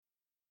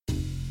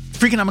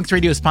Freakonomics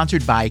Radio is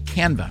sponsored by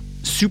Canva.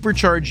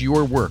 Supercharge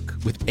your work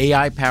with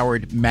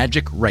AI-powered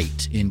Magic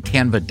Write in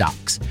Canva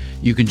Docs.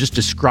 You can just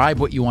describe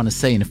what you want to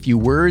say in a few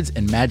words,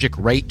 and Magic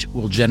Write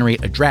will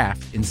generate a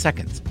draft in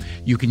seconds.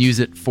 You can use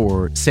it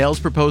for sales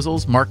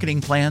proposals,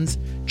 marketing plans,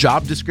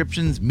 job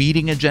descriptions,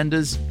 meeting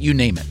agendas, you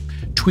name it.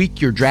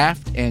 Tweak your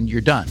draft and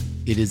you're done.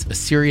 It is a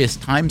serious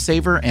time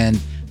saver and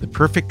the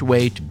perfect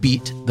way to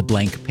beat the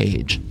blank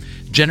page.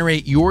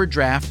 Generate your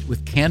draft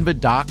with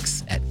Canva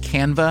Docs at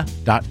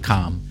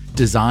canva.com.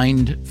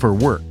 Designed for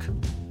work.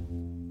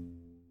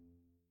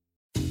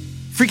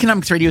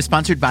 Freakonomics Radio is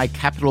sponsored by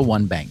Capital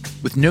One Bank.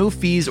 With no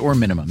fees or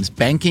minimums,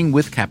 banking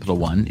with Capital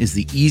One is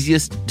the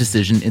easiest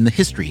decision in the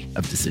history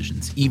of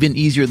decisions, even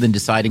easier than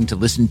deciding to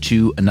listen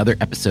to another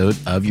episode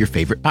of your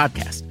favorite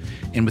podcast.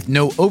 And with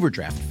no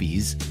overdraft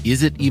fees,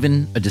 is it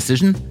even a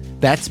decision?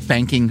 That's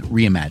banking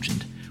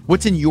reimagined.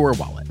 What's in your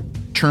wallet?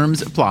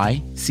 Terms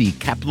apply. See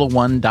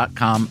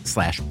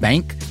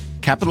CapitalOne.com/bank.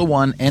 Capital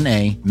One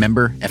N.A.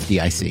 member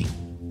FDIC.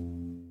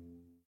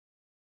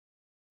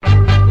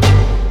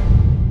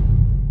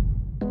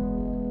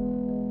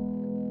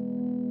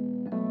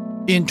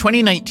 In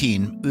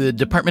 2019, the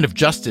Department of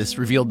Justice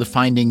revealed the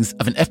findings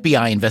of an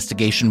FBI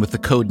investigation with the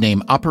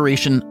codename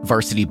Operation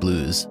Varsity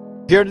Blues.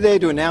 Here today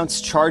to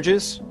announce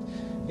charges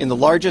in the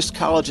largest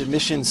college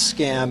admissions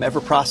scam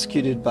ever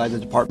prosecuted by the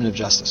Department of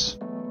Justice.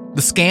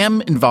 The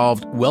scam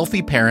involved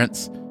wealthy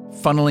parents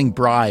funneling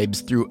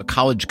bribes through a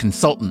college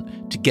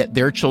consultant to get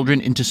their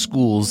children into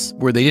schools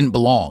where they didn't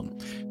belong.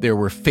 There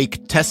were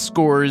fake test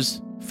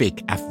scores,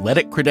 fake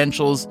athletic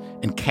credentials,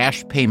 and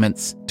cash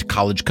payments to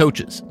college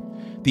coaches.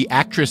 The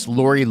actress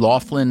Lori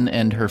Loughlin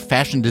and her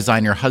fashion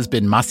designer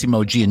husband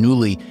Massimo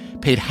Giannulli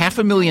paid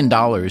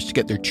 $500,000 to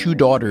get their two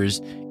daughters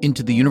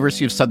into the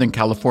University of Southern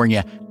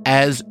California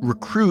as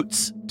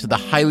recruits to the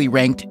highly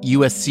ranked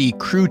USC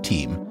crew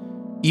team,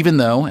 even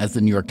though, as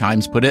the New York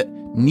Times put it,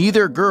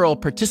 neither girl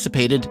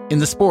participated in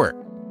the sport.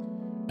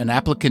 An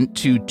applicant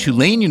to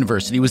Tulane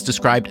University was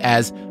described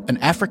as an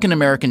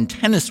African-American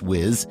tennis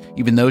whiz,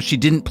 even though she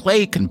didn't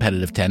play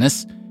competitive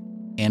tennis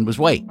and was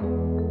white.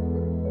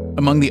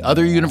 Among the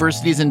other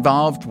universities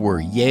involved were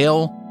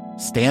Yale,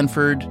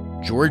 Stanford,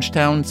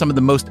 Georgetown, some of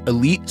the most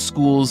elite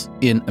schools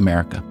in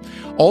America.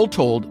 All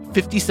told,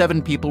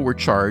 57 people were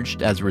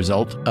charged as a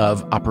result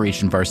of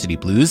Operation Varsity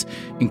Blues,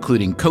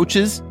 including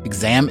coaches,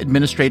 exam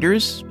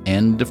administrators,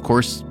 and, of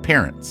course,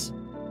 parents.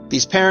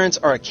 These parents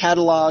are a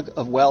catalog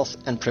of wealth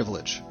and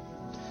privilege.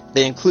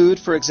 They include,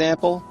 for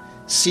example,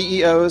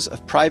 CEOs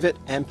of private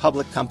and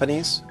public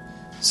companies,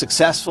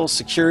 successful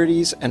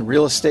securities and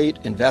real estate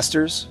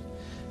investors,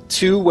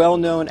 two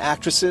well-known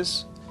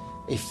actresses,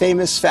 a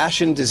famous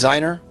fashion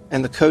designer,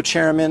 and the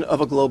co-chairman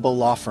of a global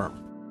law firm.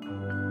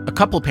 A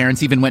couple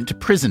parents even went to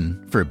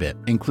prison for a bit,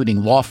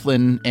 including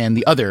Loughlin and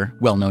the other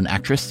well-known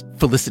actress,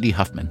 Felicity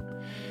Huffman.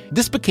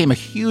 This became a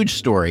huge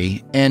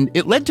story, and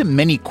it led to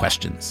many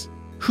questions.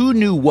 Who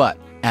knew what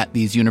at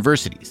these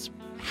universities?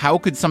 How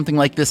could something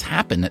like this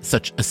happen at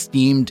such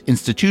esteemed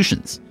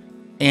institutions?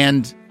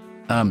 And,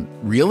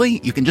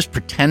 really? You can just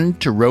pretend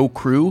to row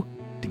crew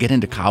to get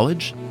into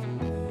college?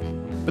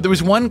 But there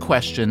was one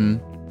question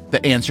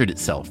that answered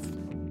itself.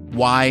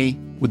 Why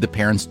would the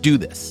parents do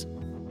this?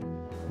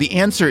 The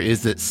answer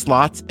is that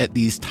slots at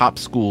these top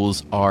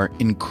schools are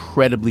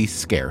incredibly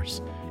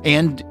scarce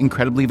and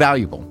incredibly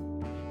valuable.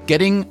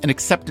 Getting an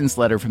acceptance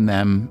letter from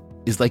them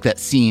is like that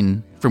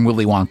scene from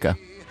Willy Wonka.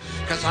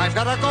 'Cause I've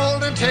got a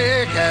golden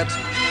ticket.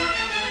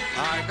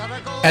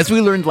 As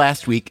we learned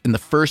last week in the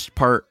first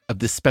part of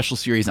this special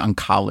series on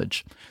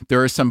college,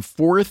 there are some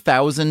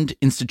 4,000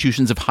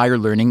 institutions of higher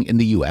learning in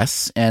the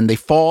U.S., and they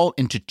fall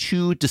into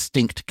two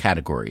distinct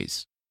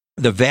categories.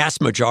 The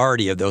vast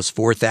majority of those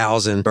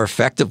 4,000 are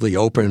effectively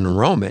open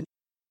enrollment.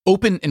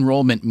 Open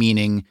enrollment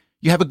meaning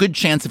you have a good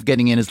chance of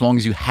getting in as long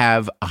as you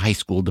have a high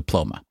school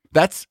diploma.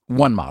 That's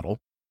one model.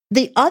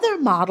 The other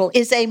model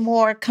is a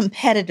more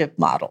competitive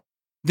model.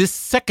 This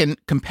second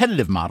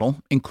competitive model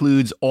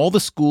includes all the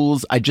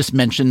schools I just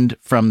mentioned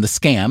from the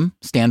scam,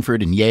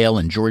 Stanford and Yale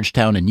and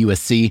Georgetown and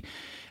USC,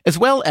 as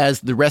well as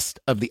the rest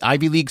of the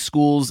Ivy League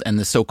schools and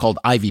the so-called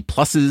Ivy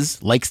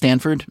Pluses like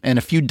Stanford, and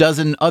a few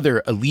dozen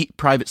other elite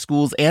private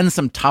schools and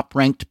some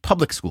top-ranked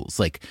public schools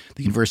like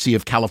the University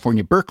of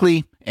California,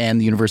 Berkeley and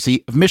the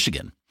University of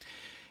Michigan.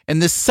 And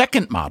this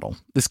second model,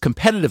 this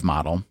competitive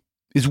model,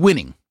 is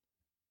winning.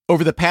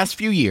 Over the past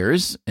few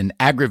years, and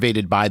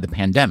aggravated by the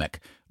pandemic,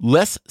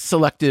 less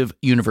selective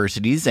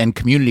universities and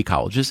community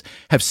colleges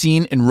have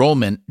seen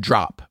enrollment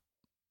drop.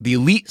 The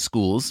elite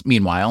schools,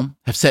 meanwhile,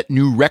 have set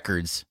new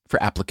records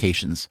for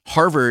applications.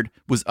 Harvard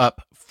was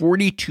up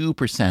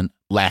 42%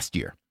 last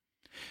year.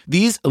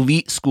 These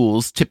elite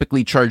schools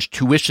typically charge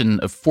tuition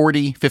of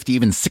 $40,000, $50,000,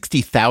 even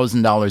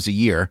 $60,000 a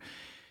year.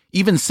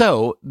 Even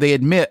so, they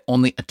admit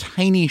only a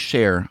tiny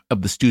share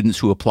of the students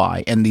who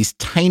apply, and these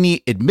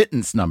tiny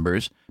admittance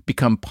numbers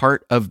become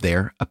part of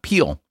their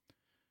appeal.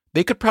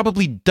 They could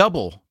probably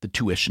double the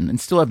tuition and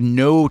still have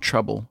no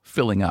trouble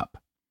filling up.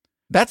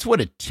 That's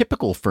what a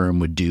typical firm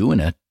would do in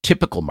a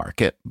typical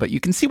market, but you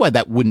can see why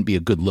that wouldn't be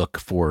a good look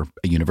for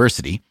a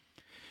university.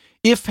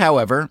 If,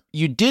 however,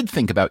 you did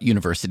think about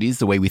universities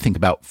the way we think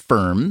about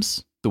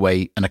firms, the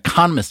way an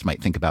economist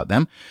might think about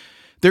them,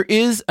 there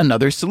is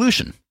another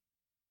solution.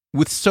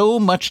 With so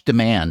much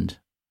demand,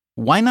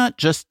 why not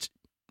just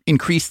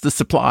increase the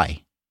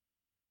supply?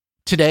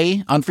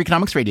 Today on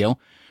Freakonomics Radio,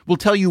 we'll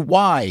tell you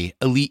why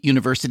elite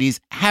universities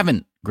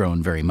haven't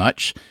grown very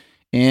much,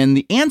 and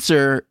the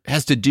answer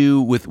has to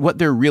do with what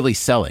they're really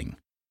selling.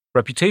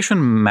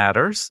 Reputation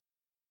matters.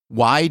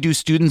 Why do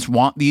students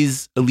want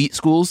these elite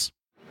schools?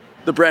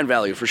 The brand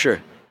value, for sure.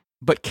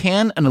 But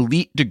can an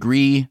elite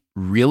degree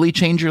really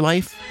change your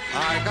life?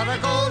 I got a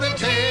golden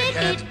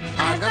ticket.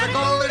 I got a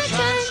golden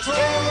chance to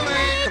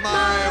make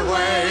my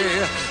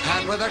way.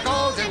 And with a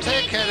golden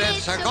ticket,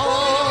 it's a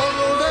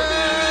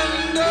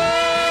golden day.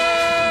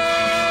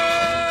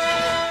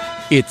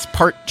 It's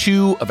part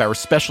 2 of our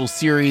special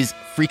series,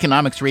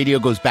 Freakonomics Radio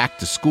Goes Back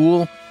to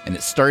School, and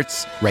it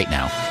starts right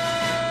now.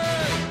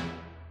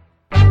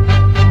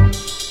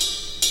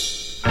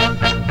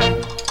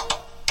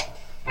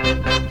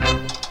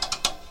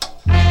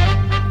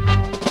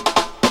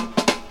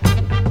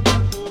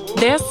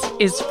 This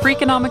is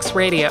Freakonomics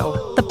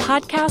Radio, the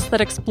podcast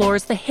that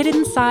explores the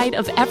hidden side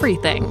of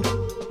everything,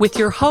 with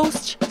your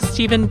host,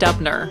 Stephen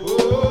Dubner.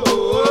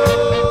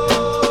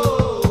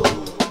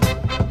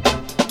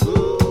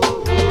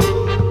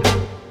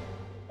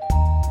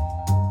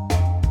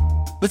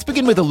 Let's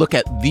begin with a look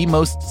at the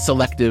most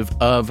selective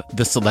of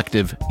the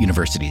selective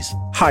universities.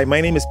 Hi, my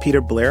name is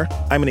Peter Blair.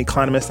 I'm an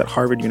economist at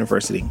Harvard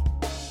University.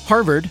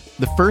 Harvard,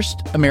 the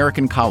first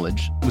American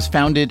college, was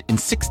founded in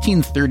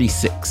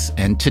 1636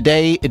 and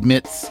today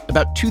admits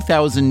about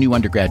 2,000 new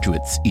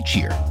undergraduates each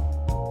year.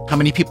 How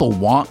many people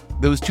want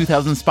those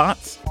 2,000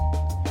 spots?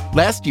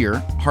 Last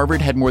year,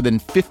 Harvard had more than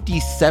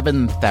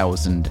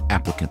 57,000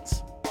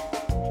 applicants.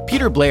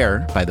 Peter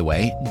Blair, by the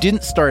way,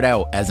 didn't start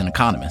out as an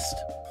economist.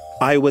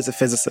 I was a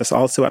physicist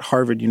also at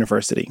Harvard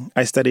University.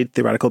 I studied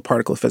theoretical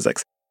particle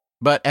physics.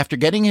 But after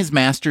getting his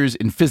master's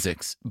in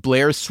physics,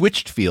 Blair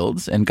switched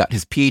fields and got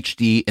his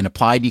PhD in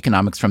applied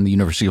economics from the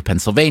University of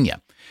Pennsylvania.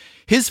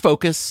 His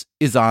focus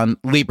is on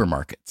labor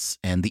markets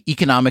and the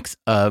economics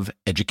of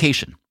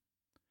education.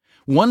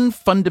 One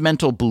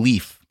fundamental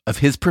belief of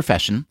his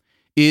profession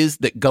is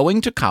that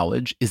going to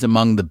college is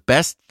among the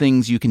best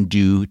things you can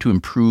do to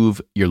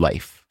improve your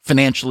life,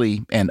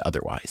 financially and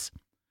otherwise.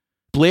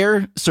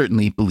 Blair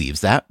certainly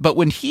believes that, but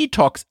when he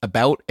talks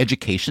about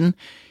education,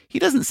 he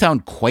doesn't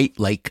sound quite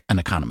like an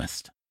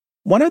economist.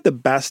 One of the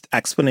best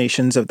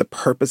explanations of the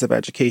purpose of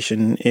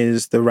education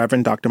is the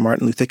Reverend Dr.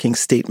 Martin Luther King's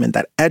statement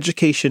that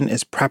education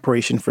is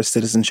preparation for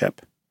citizenship.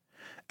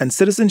 And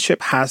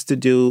citizenship has to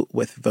do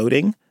with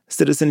voting.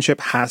 Citizenship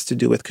has to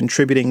do with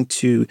contributing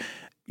to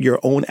your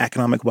own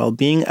economic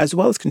well-being, as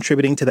well as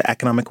contributing to the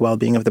economic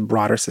well-being of the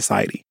broader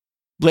society.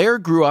 Blair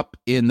grew up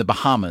in the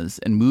Bahamas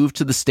and moved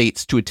to the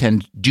States to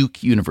attend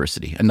Duke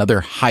University,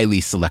 another highly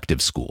selective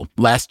school.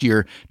 Last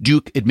year,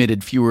 Duke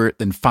admitted fewer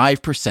than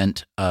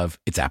 5% of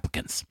its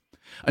applicants.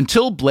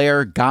 Until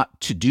Blair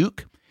got to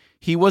Duke,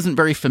 he wasn't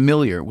very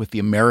familiar with the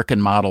American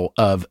model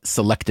of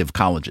selective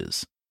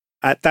colleges.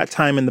 At that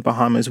time in the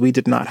Bahamas, we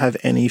did not have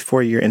any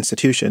four-year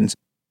institutions.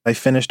 I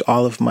finished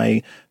all of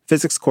my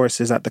physics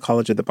courses at the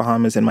College of the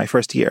Bahamas in my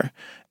first year.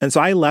 And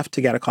so I left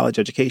to get a college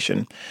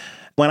education.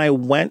 When I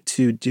went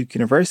to Duke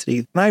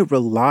University, I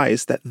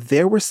realized that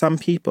there were some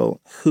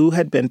people who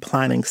had been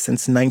planning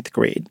since 9th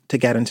grade to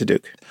get into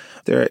Duke.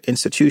 There are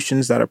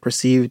institutions that are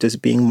perceived as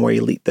being more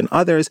elite than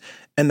others,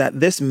 and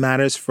that this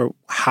matters for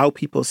how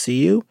people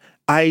see you.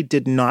 I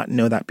did not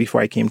know that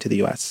before I came to the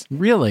U.S.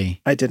 Really?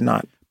 I did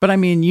not. But I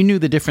mean, you knew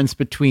the difference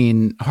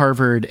between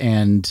Harvard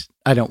and,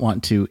 I don't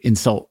want to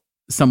insult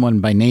someone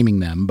by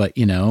naming them, but,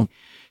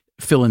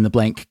 fill in the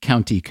blank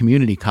county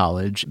community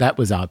college. That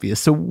was obvious.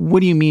 So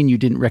what do you mean you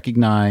didn't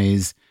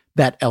recognize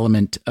that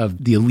element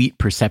of the elite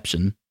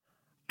perception?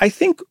 I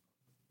think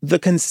the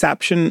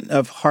conception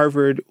of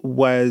Harvard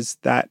was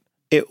that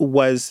it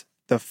was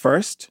the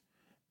first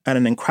and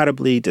an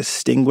incredibly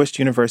distinguished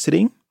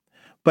university.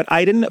 But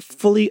I didn't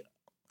fully...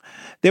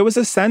 There was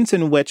a sense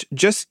in which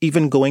just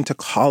even going to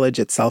college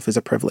itself is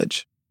a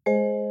privilege.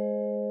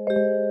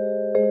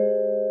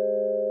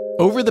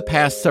 Over the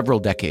past several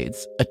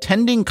decades,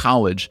 attending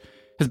college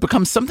has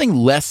become something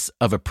less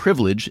of a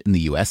privilege in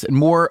the U.S. and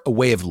more a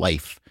way of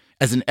life,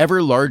 as an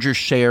ever larger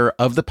share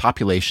of the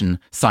population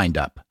signed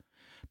up.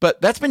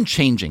 But that's been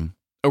changing.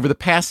 Over the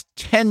past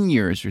 10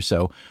 years or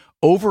so,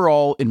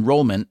 overall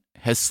enrollment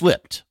has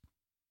slipped.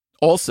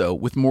 Also,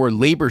 with more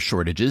labor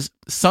shortages,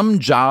 some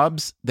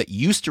jobs that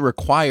used to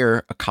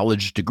require a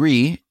college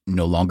degree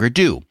no longer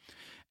do.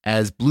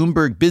 As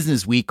Bloomberg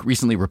Businessweek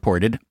recently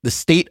reported, the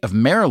state of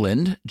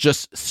Maryland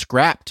just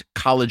scrapped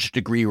college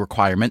degree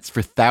requirements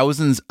for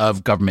thousands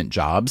of government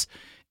jobs,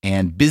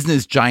 and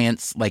business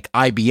giants like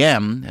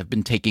IBM have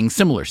been taking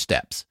similar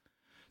steps.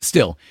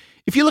 Still,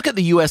 if you look at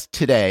the U.S.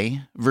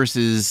 today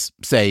versus,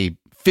 say,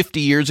 50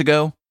 years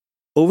ago,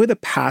 over the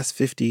past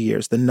 50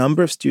 years, the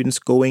number of students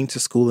going to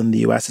school in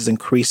the U.S. has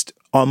increased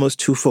almost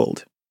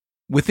twofold.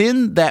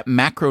 Within that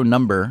macro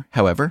number,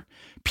 however,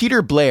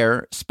 Peter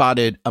Blair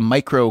spotted a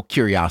micro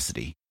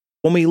curiosity.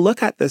 When we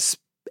look at this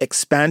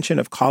expansion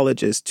of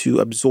colleges to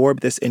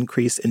absorb this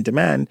increase in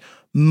demand,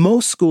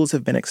 most schools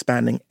have been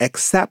expanding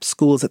except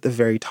schools at the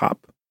very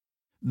top.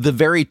 The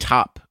very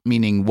top,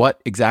 meaning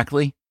what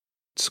exactly?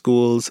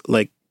 Schools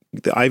like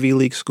the Ivy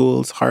League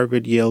schools,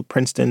 Harvard, Yale,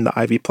 Princeton, the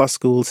Ivy Plus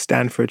schools,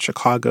 Stanford,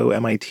 Chicago,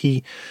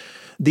 MIT.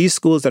 These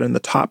schools are in the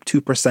top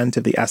 2%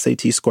 of the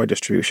SAT score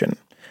distribution.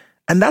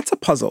 And that's a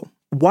puzzle.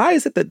 Why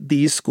is it that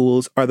these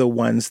schools are the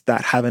ones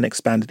that haven't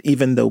expanded,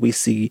 even though we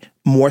see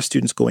more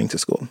students going to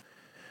school?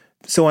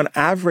 So on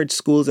average,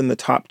 schools in the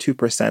top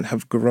 2%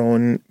 have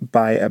grown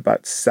by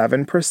about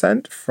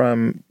 7%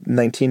 from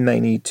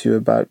 1990 to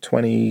about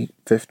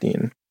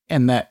 2015.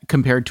 And that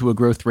compared to a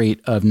growth rate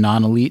of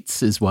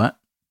non-elites is what?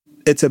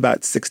 It's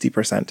about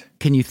 60%.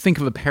 Can you think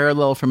of a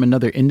parallel from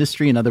another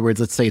industry? In other words,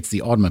 let's say it's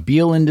the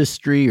automobile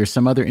industry or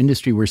some other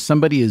industry where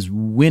somebody is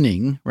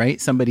winning, right?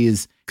 Somebody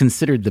is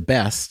considered the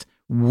best.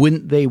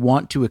 Wouldn't they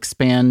want to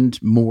expand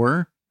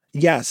more?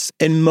 Yes.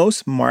 In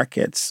most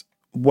markets,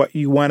 what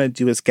you want to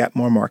do is get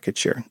more market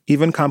share.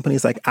 Even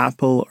companies like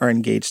Apple are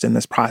engaged in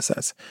this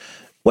process.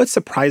 What's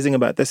surprising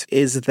about this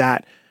is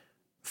that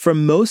for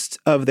most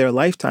of their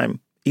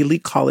lifetime,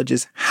 elite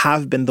colleges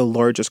have been the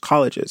largest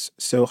colleges.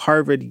 So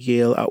Harvard,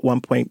 Yale, at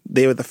one point,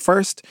 they were the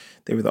first,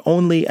 they were the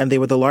only, and they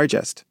were the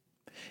largest.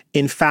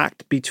 In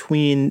fact,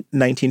 between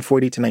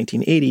 1940 to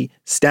 1980,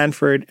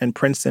 Stanford and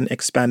Princeton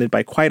expanded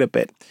by quite a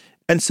bit.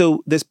 And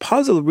so this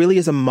puzzle really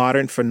is a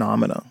modern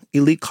phenomenon.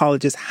 Elite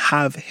colleges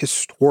have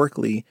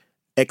historically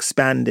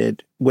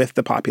expanded with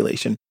the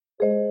population.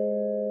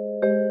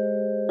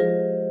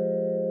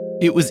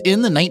 It was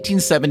in the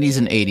 1970s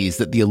and 80s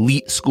that the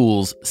elite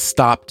schools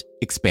stopped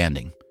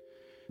expanding.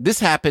 This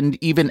happened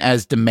even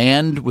as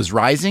demand was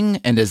rising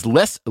and as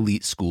less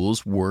elite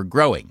schools were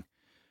growing.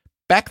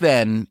 Back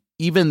then,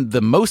 even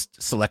the most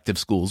selective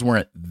schools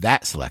weren't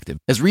that selective.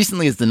 As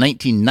recently as the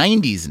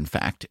 1990s, in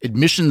fact,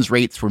 admissions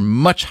rates were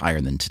much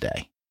higher than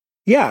today.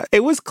 Yeah,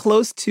 it was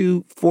close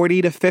to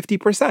 40 to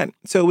 50%.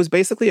 So it was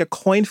basically a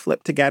coin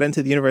flip to get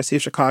into the University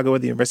of Chicago or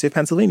the University of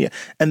Pennsylvania.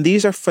 And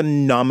these are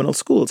phenomenal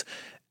schools.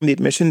 The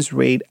admissions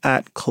rate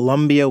at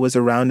Columbia was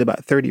around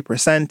about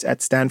 30%.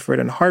 At Stanford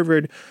and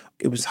Harvard,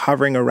 it was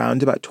hovering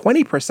around about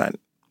 20%.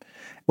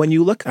 When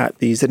you look at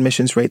these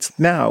admissions rates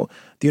now,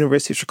 the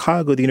University of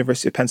Chicago, the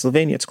University of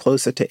Pennsylvania, it's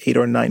closer to 8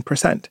 or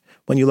 9%.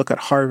 When you look at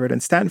Harvard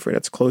and Stanford,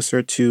 it's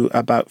closer to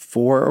about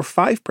 4 or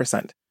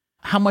 5%.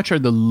 How much are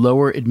the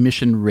lower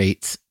admission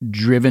rates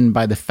driven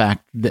by the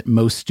fact that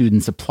most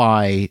students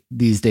apply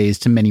these days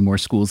to many more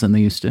schools than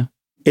they used to?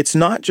 It's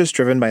not just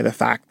driven by the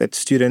fact that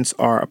students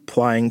are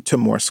applying to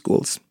more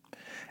schools.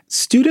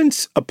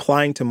 Students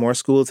applying to more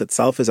schools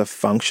itself is a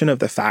function of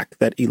the fact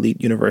that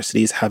elite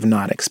universities have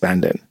not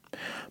expanded.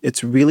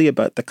 It's really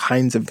about the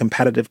kinds of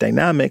competitive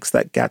dynamics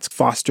that gets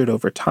fostered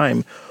over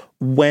time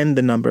when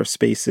the number of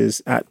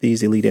spaces at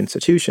these elite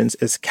institutions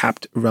is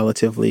kept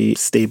relatively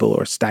stable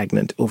or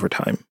stagnant over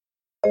time.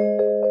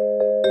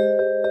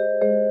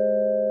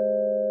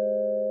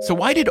 So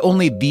why did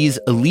only these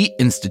elite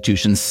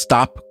institutions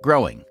stop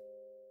growing?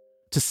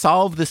 To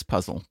solve this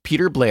puzzle,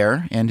 Peter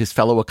Blair and his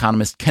fellow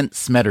economist Kent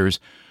Smetters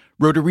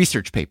wrote a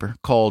research paper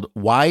called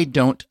Why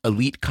Don't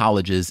Elite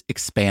Colleges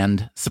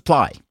Expand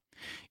Supply?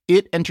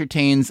 It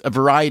entertains a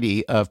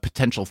variety of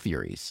potential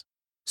theories.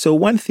 So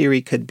one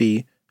theory could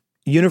be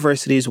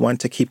universities want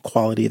to keep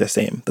quality the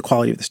same, the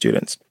quality of the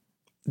students.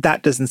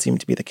 That doesn't seem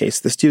to be the case.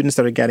 The students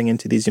that are getting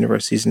into these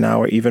universities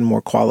now are even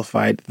more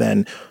qualified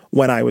than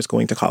when I was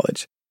going to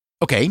college.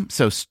 Okay,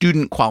 so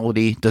student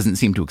quality doesn't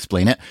seem to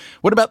explain it.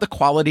 What about the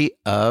quality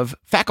of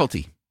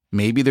faculty?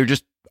 Maybe there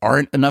just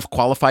aren't enough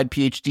qualified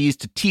PhDs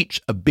to teach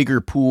a bigger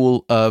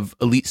pool of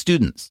elite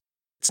students.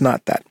 It's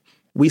not that.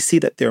 We see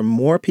that there are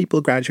more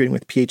people graduating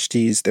with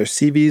PhDs. Their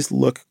CVs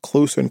look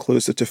closer and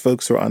closer to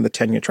folks who are on the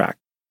tenure track.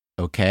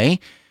 Okay,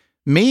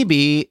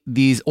 maybe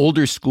these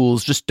older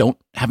schools just don't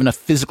have enough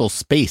physical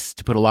space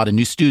to put a lot of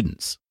new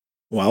students.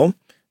 Well,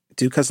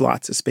 Duke has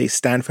lots of space.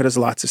 Stanford has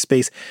lots of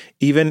space.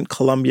 Even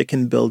Columbia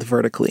can build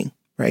vertically,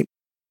 right?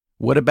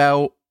 What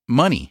about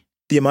money?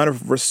 The amount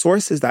of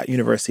resources that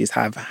universities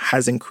have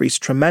has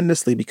increased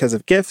tremendously because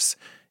of gifts,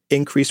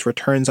 increased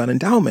returns on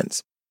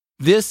endowments.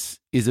 This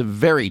is a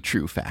very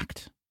true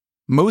fact.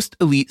 Most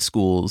elite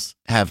schools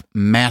have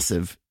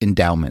massive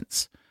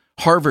endowments.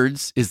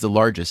 Harvard's is the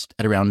largest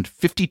at around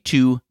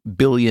 $52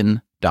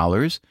 billion.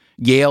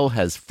 Yale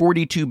has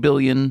 $42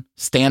 billion,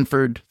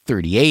 Stanford,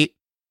 $38.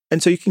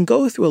 And so you can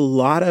go through a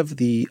lot of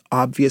the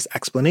obvious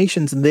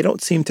explanations, and they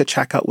don't seem to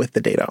check out with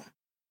the data.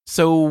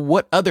 So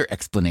what other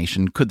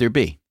explanation could there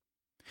be?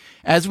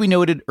 As we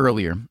noted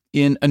earlier,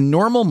 in a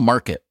normal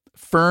market,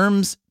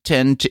 firms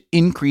tend to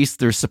increase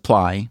their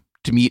supply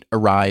to meet a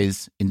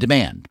rise in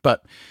demand.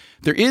 But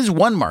there is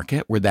one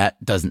market where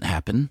that doesn't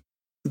happen.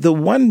 The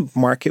one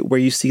market where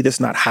you see this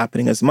not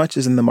happening as much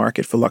is in the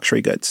market for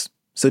luxury goods.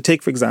 So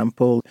take, for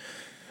example,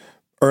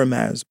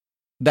 Hermès.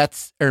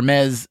 That's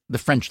Hermès, the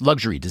French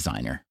luxury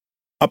designer.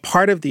 A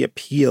part of the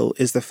appeal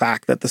is the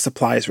fact that the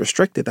supply is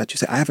restricted, that you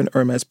say, I have an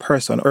Hermès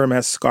purse or an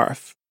Hermès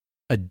scarf.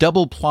 A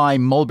double-ply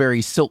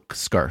mulberry silk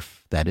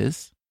scarf, that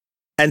is.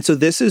 And so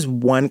this is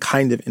one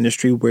kind of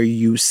industry where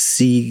you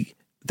see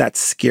that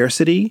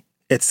scarcity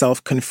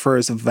itself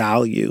confers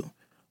value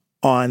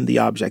on the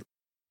object.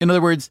 In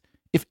other words,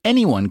 if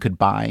anyone could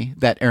buy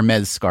that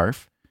Hermes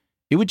scarf,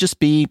 it would just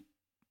be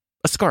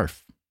a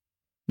scarf,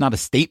 not a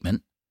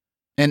statement.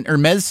 An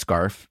Hermes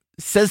scarf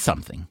says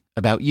something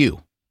about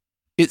you.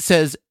 It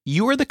says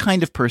you are the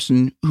kind of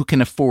person who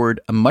can afford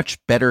a much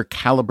better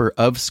caliber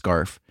of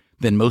scarf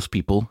than most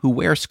people who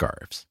wear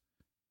scarves.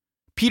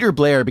 Peter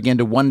Blair began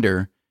to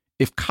wonder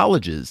if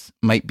colleges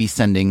might be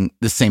sending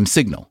the same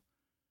signal.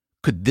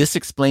 Could this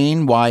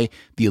explain why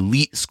the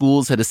elite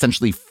schools had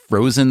essentially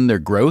frozen their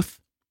growth?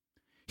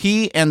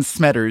 He and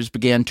Smetters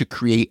began to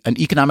create an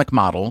economic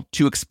model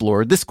to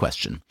explore this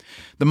question.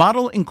 The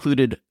model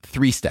included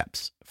 3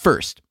 steps.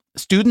 First,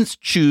 students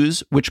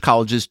choose which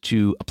colleges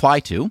to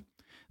apply to.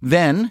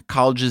 Then,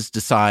 colleges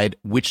decide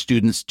which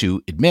students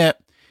to admit.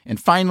 And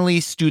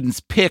finally, students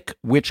pick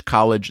which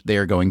college they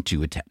are going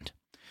to attend.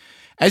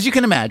 As you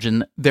can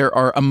imagine, there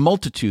are a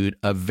multitude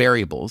of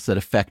variables that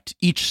affect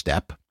each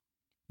step: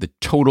 the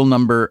total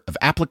number of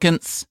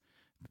applicants,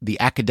 the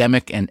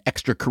academic and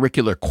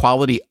extracurricular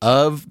quality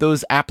of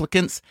those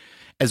applicants,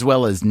 as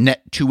well as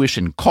net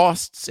tuition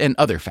costs and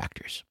other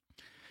factors.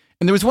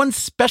 And there was one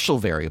special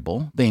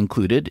variable they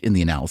included in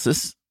the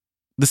analysis,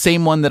 the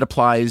same one that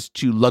applies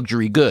to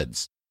luxury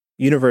goods.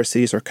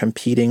 Universities are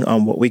competing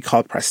on what we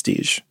call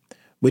prestige,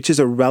 which is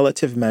a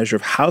relative measure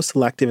of how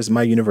selective is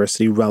my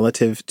university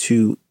relative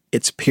to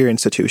its peer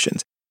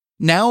institutions.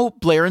 Now,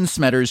 Blair and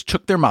Smetters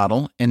took their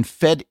model and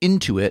fed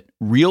into it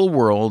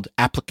real-world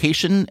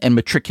application and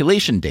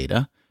matriculation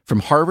data from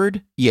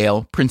Harvard,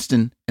 Yale,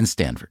 Princeton, and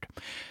Stanford.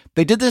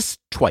 They did this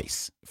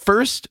twice.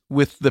 First,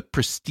 with the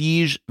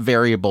prestige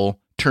variable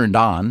turned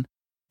on.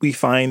 We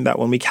find that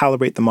when we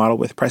calibrate the model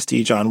with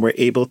prestige on, we're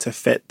able to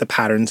fit the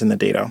patterns in the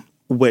data,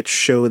 which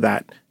show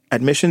that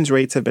admissions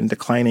rates have been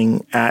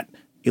declining at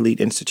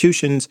elite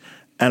institutions,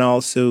 and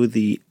also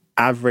the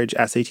average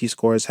SAT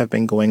scores have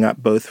been going up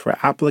both for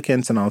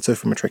applicants and also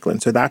for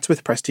matriculants. So that's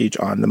with prestige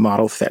on. The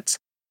model fits.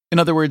 In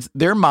other words,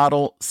 their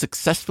model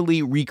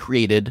successfully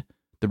recreated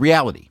the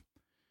reality.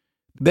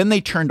 Then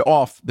they turned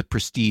off the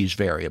prestige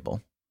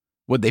variable.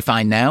 What'd they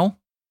find now?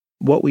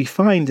 What we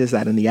find is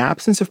that in the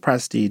absence of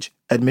prestige,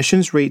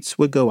 admissions rates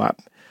would go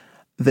up,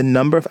 the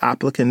number of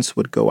applicants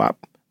would go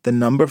up, the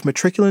number of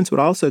matriculants would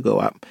also go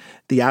up,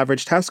 the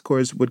average test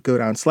scores would go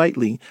down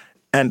slightly,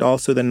 and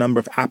also the number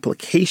of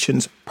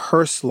applications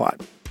per slot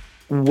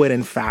would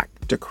in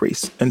fact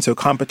decrease. And so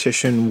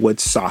competition would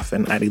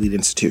soften at elite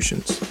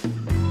institutions.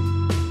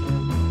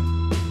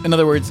 In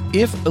other words,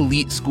 if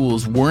elite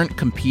schools weren't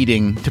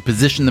competing to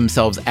position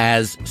themselves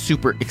as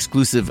super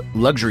exclusive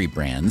luxury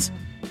brands,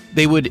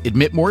 they would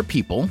admit more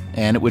people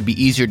and it would be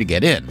easier to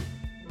get in.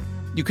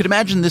 You could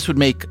imagine this would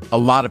make a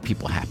lot of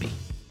people happy.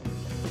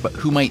 But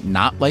who might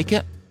not like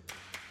it?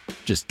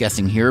 Just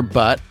guessing here,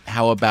 but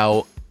how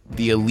about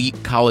the elite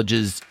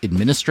college's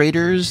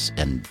administrators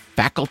and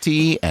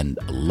faculty and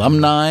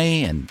alumni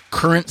and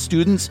current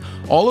students,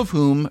 all of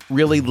whom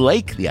really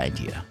like the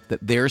idea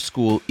that their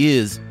school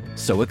is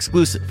so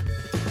exclusive?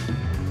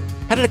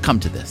 How did it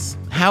come to this?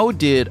 How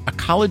did a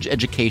college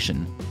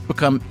education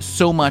become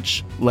so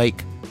much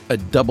like a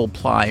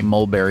double-ply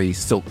mulberry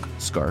silk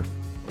scarf?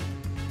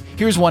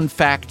 Here's one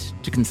fact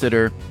to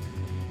consider.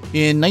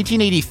 In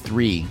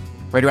 1983,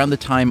 right around the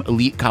time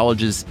elite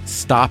colleges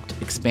stopped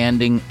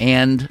expanding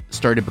and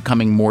started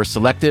becoming more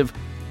selective,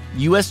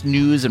 U.S.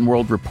 News and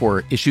World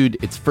Report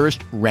issued its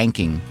first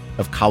ranking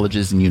of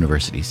colleges and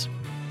universities.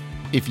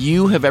 If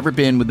you have ever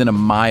been within a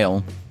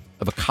mile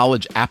of a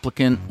college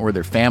applicant or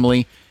their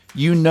family,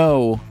 you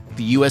know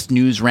the U.S.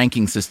 News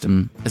ranking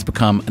system has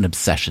become an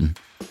obsession.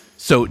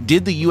 So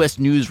did the U.S.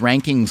 News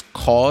rankings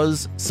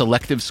cause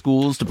selective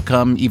schools to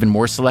become even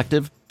more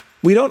selective?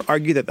 We don't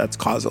argue that that's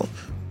causal.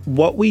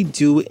 What we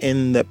do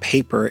in the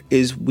paper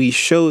is we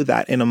show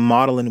that in a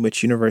model in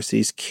which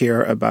universities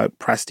care about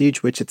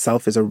prestige, which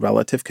itself is a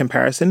relative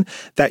comparison,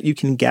 that you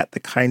can get the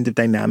kind of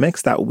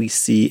dynamics that we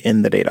see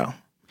in the data.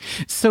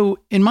 So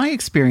in my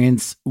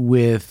experience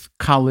with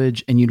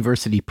college and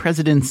university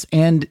presidents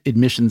and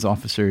admissions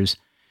officers,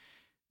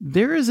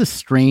 there is a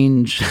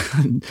strange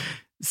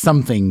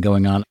something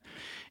going on.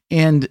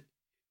 And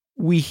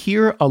we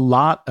hear a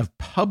lot of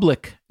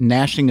public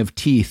gnashing of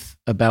teeth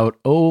about,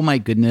 oh my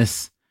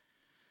goodness,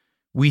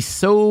 we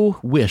so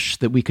wish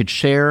that we could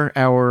share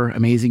our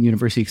amazing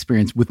university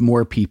experience with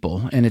more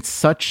people. And it's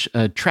such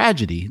a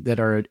tragedy that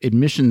our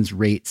admissions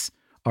rates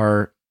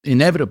are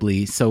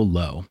inevitably so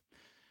low.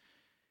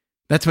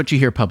 That's what you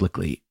hear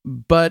publicly.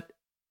 But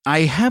I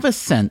have a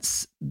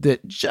sense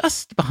that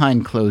just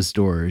behind closed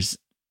doors,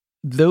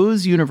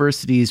 those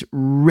universities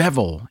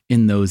revel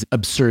in those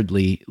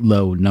absurdly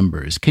low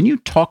numbers. Can you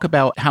talk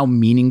about how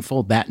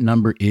meaningful that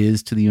number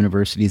is to the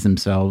universities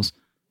themselves?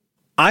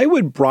 I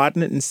would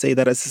broaden it and say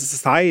that as a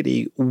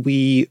society,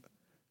 we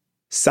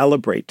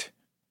celebrate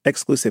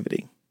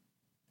exclusivity.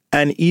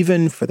 And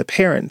even for the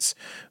parents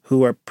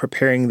who are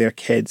preparing their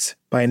kids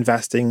by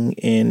investing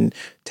in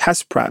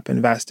test prep,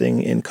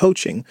 investing in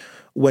coaching,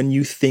 when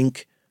you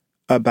think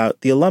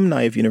about the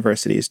alumni of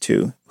universities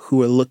too,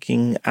 who are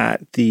looking at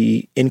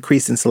the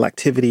increase in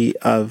selectivity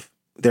of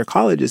their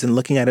colleges and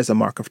looking at it as a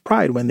mark of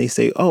pride when they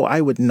say, oh, I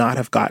would not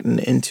have gotten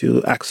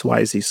into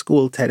XYZ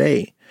school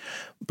today,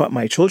 but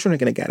my children are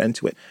going to get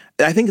into it.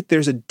 I think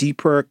there's a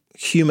deeper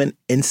human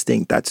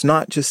instinct that's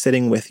not just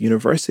sitting with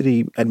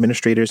university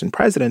administrators and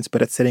presidents,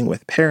 but it's sitting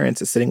with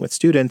parents, it's sitting with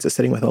students, it's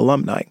sitting with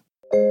alumni.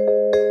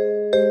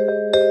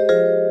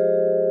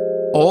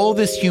 All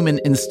this human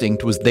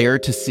instinct was there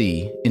to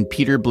see in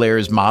Peter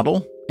Blair's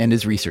model and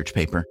his research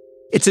paper.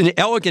 It's an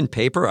elegant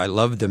paper. I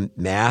love the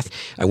math.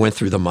 I went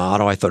through the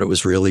model. I thought it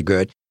was really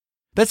good.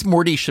 That's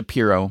Morty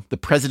Shapiro, the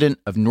president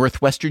of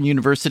Northwestern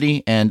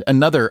University and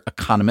another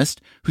economist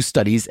who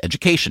studies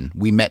education.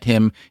 We met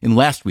him in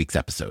last week's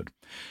episode.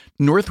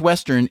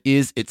 Northwestern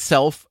is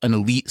itself an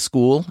elite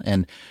school,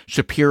 and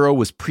Shapiro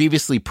was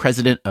previously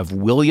president of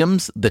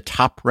Williams, the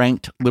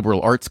top-ranked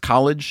liberal arts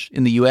college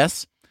in the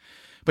U.S.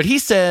 But he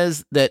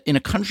says that in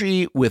a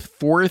country with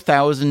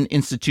 4,000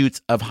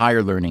 institutes of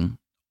higher learning,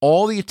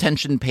 all the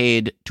attention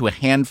paid to a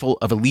handful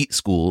of elite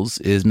schools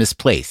is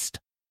misplaced.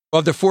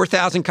 Of the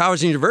 4,000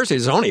 colleges and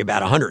universities, there's only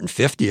about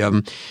 150 of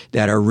them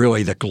that are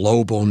really the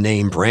global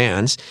name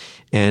brands.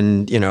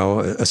 And, you know,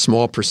 a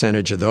small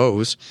percentage of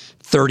those,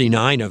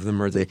 39 of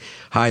them are the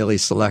highly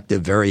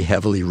selective, very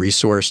heavily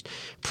resourced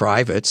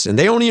privates. And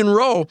they only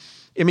enroll,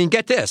 I mean,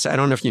 get this, I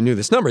don't know if you knew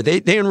this number,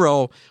 they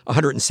enroll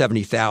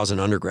 170,000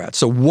 undergrads.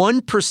 So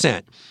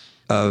 1%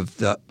 of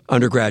the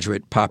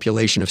undergraduate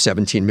population of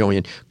 17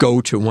 million go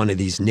to one of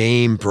these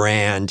name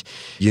brand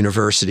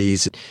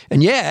universities.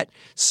 And yet,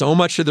 so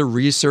much of the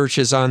research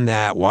is on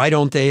that. Why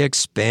don't they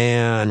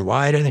expand?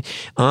 Why do they?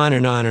 On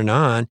and on and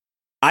on.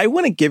 I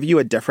want to give you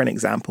a different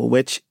example,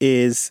 which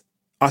is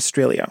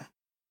Australia.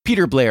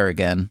 Peter Blair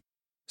again.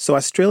 So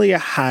Australia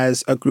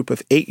has a group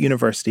of 8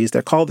 universities.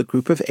 They're called the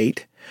Group of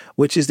 8,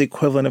 which is the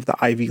equivalent of the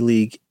Ivy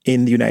League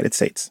in the United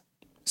States.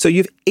 So you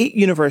have 8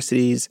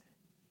 universities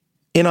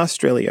in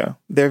Australia,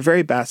 their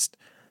very best,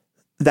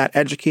 that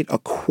educate a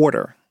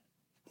quarter.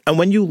 And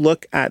when you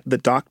look at the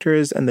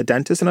doctors and the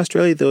dentists in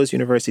Australia, those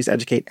universities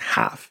educate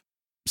half.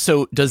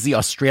 So does the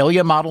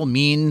Australia model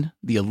mean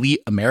the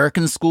elite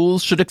American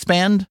schools should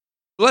expand?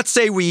 Let's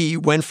say we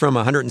went from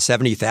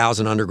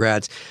 170,000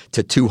 undergrads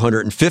to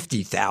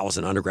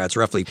 250,000 undergrads,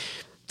 roughly.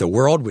 The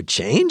world would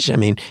change? I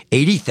mean,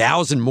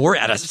 80,000 more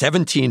out of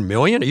 17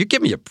 million? Are you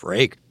giving me a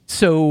break?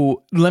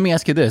 So let me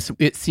ask you this.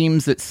 It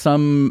seems that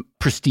some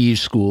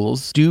prestige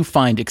schools do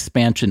find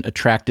expansion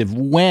attractive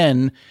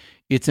when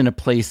it's in a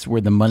place where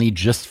the money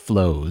just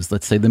flows,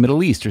 let's say the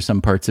Middle East or some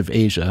parts of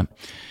Asia.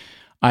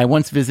 I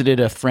once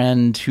visited a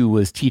friend who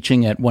was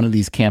teaching at one of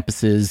these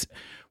campuses.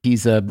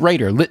 He's a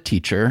writer, lit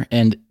teacher,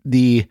 and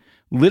the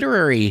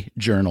literary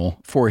journal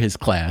for his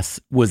class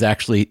was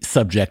actually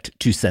subject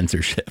to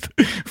censorship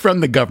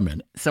from the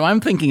government. So I'm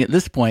thinking at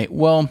this point,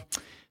 well,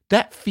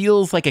 that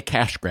feels like a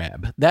cash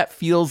grab. That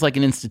feels like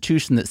an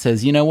institution that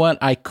says, you know what,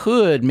 I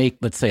could make,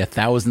 let's say,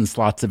 1,000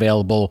 slots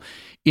available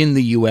in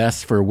the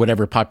U.S. for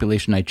whatever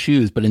population I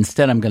choose, but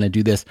instead I'm going to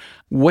do this.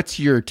 What's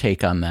your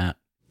take on that?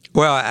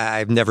 Well,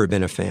 I've never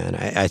been a fan.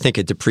 I think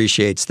it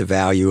depreciates the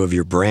value of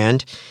your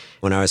brand.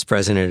 When I was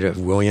president of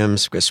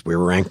Williams, because we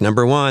were ranked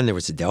number 1, there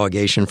was a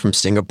delegation from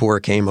Singapore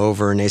came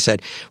over and they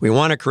said, we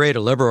want to create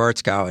a liberal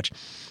arts college.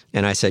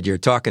 And I said, you're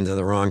talking to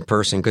the wrong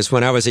person. Because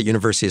when I was at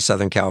University of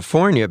Southern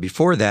California,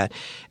 before that,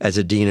 as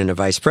a dean and a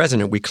vice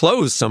president, we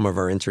closed some of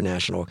our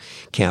international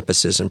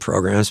campuses and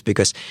programs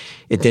because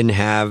it didn't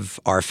have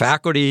our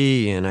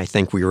faculty. And I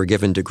think we were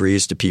giving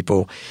degrees to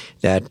people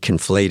that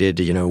conflated,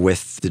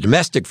 with the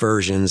domestic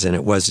versions. And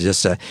it was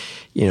just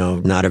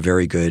not a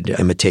very good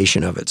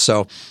imitation of it.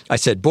 So I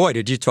said, boy,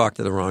 did you talk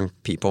to the wrong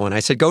people? And I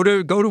said, go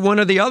to one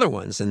of the other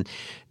ones. And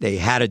they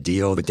had a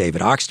deal with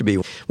David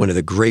Oxtoby, one of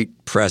the great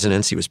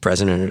presidents. He was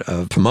president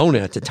of Pomona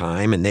at the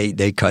time, and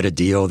they cut a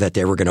deal that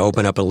they were going to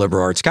open up a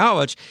liberal arts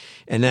college.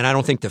 And then I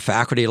don't think the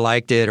faculty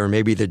liked it, or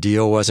maybe the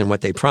deal wasn't what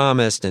they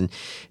promised, and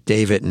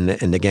David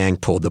and the gang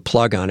pulled the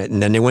plug on it,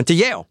 and then they went to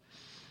Yale.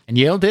 And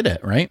Yale did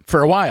it, right?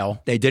 For a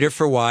while. They did it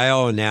for a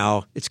while, and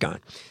now it's gone.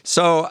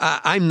 So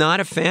I'm not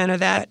a fan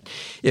of that.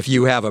 If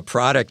you have a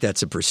product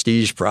that's a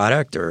prestige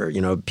product, or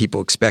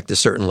people expect a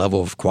certain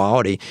level of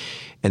quality,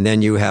 and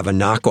then you have a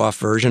knockoff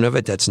version of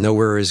it that's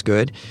nowhere as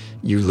good,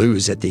 you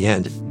lose at the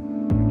end.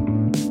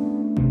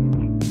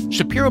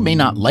 Shapiro may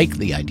not like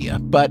the idea,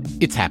 but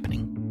it's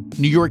happening.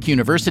 New York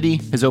University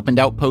has opened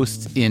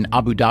outposts in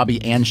Abu Dhabi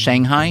and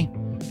Shanghai,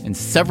 and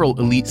several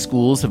elite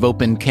schools have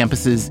opened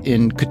campuses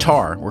in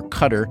Qatar,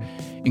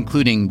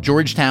 including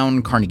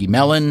Georgetown, Carnegie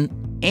Mellon,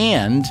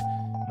 and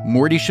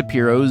Morty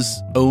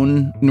Shapiro's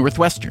own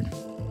Northwestern.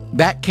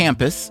 That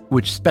campus,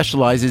 which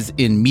specializes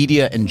in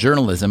media and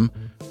journalism,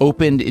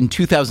 opened in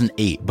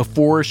 2008,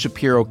 before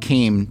Shapiro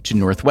came to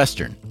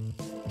Northwestern.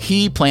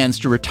 He plans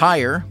to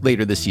retire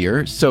later this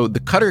year, so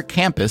the Qatar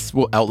campus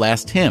will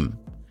outlast him.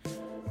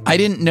 I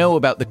didn't know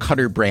about the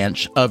Qatar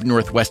branch of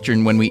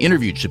Northwestern when we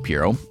interviewed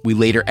Shapiro. We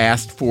later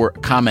asked for a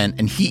comment,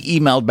 and he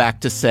emailed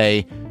back to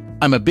say,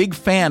 "I'm a big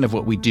fan of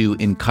what we do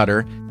in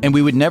Qatar, and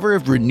we would never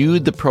have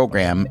renewed the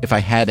program if I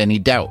had any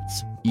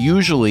doubts.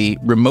 Usually,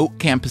 remote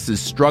campuses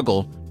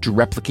struggle to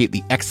replicate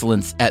the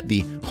excellence at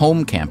the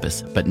home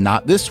campus, but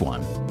not this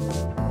one."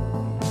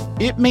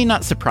 It may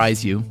not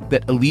surprise you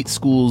that elite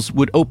schools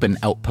would open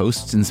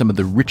outposts in some of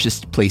the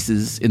richest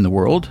places in the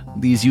world.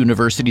 These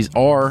universities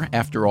are,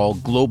 after all,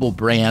 global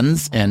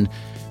brands, and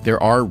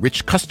there are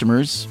rich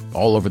customers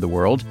all over the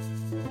world.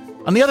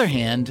 On the other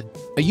hand,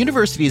 a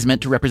university is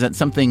meant to represent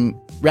something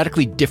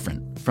radically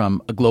different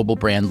from a global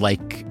brand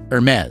like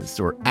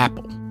Hermes or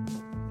Apple.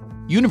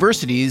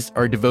 Universities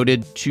are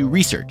devoted to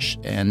research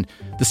and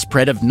the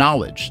spread of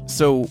knowledge,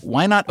 so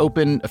why not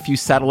open a few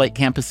satellite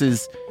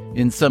campuses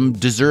in some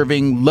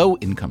deserving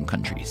low-income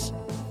countries?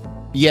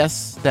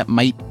 Yes, that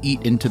might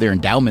eat into their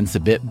endowments a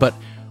bit, but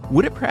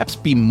would it perhaps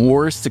be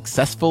more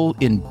successful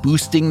in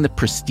boosting the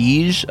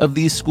prestige of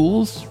these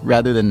schools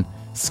rather than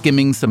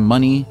skimming some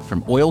money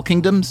from oil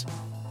kingdoms?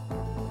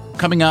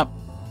 Coming up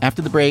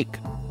after the break,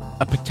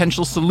 a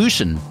potential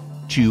solution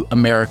to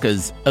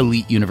America's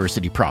elite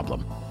university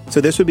problem. So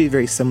this would be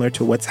very similar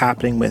to what's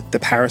happening with the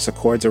Paris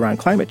Accords around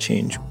climate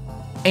change.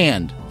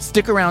 And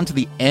stick around to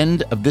the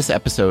end of this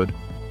episode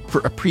for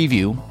a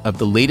preview of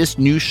the latest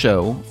news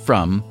show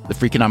from the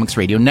Freakonomics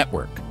Radio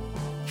Network.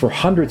 For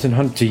hundreds and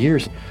hundreds of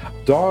years,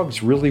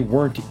 dogs really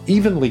weren't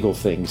even legal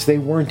things. They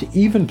weren't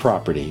even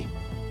property.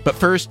 But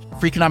first,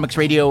 Freakonomics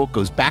Radio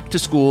goes back to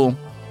school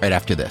right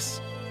after this.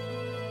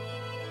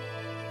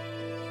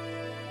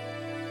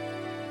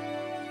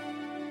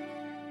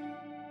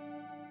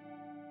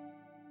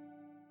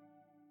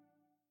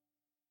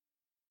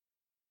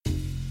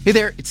 Hey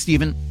there, it's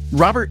Stephen.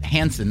 Robert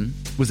Hansen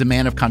was a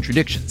man of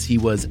contradictions. He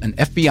was an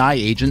FBI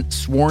agent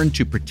sworn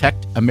to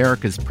protect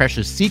America's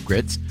precious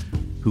secrets,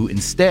 who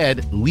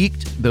instead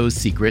leaked those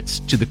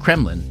secrets to the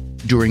Kremlin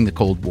during the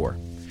Cold War.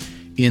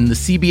 In the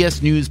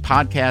CBS News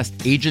podcast,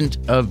 Agent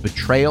of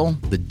Betrayal,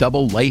 The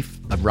Double Life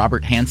of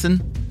Robert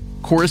Hansen,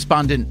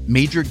 correspondent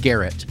Major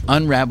Garrett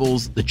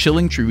unravels the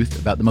chilling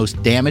truth about the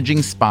most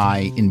damaging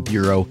spy in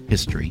Bureau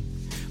history.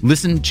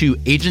 Listen to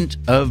Agent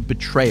of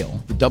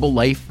Betrayal, The Double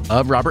Life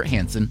of Robert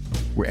Hansen,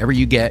 wherever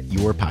you get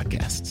your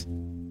podcasts.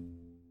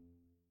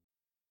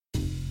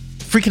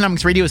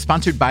 Freakonomics Radio is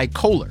sponsored by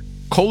Kohler.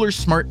 Kohler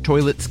smart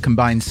toilets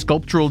combine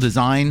sculptural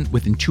design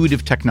with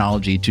intuitive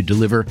technology to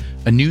deliver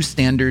a new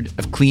standard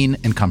of clean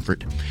and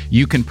comfort.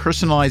 You can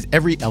personalize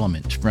every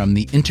element, from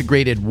the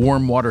integrated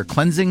warm water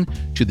cleansing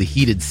to the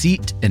heated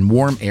seat and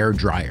warm air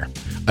dryer.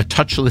 A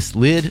touchless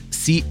lid,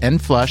 seat,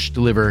 and flush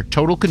deliver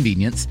total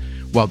convenience,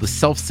 while the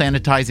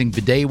self-sanitizing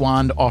bidet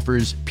wand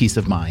offers peace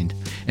of mind.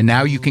 And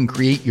now you can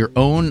create your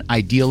own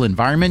ideal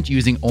environment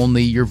using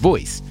only your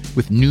voice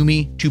with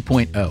Numi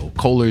 2.0,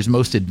 Kohler's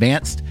most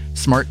advanced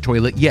smart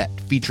toilet yet,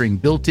 featuring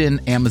built-in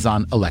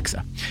Amazon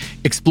Alexa.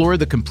 Explore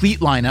the complete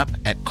lineup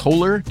at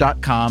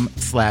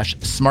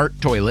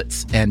Kohler.com/smart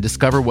toilets and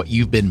discover what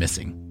you've been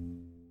missing.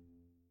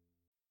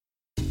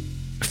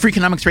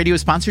 Freakonomics Radio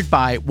is sponsored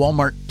by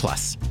Walmart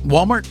Plus.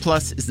 Walmart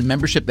Plus is the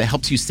membership that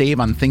helps you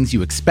save on things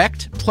you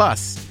expect,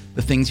 plus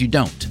the things you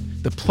don't.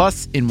 The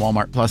plus in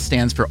Walmart Plus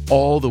stands for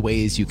all the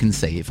ways you can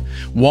save.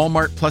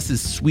 Walmart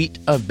Plus's suite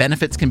of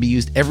benefits can be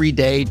used every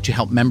day to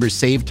help members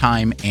save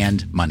time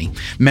and money.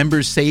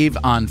 Members save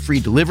on free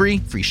delivery,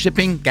 free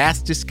shipping,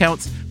 gas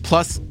discounts,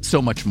 plus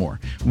so much more.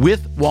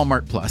 With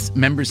Walmart Plus,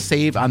 members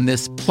save on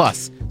this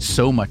plus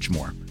so much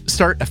more.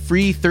 Start a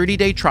free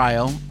 30-day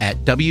trial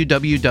at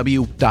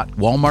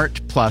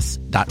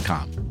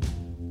www.walmartplus.com.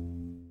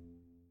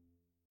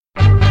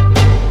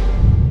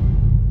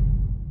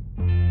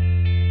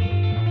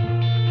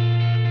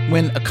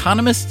 When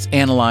economists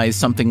analyze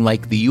something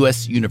like the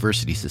U.S.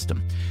 university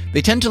system,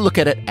 they tend to look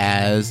at it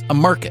as a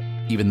market,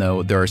 even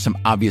though there are some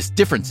obvious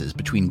differences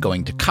between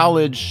going to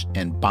college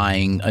and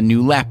buying a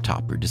new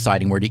laptop or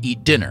deciding where to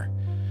eat dinner.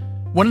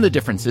 One of the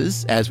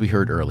differences, as we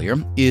heard earlier,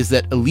 is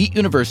that elite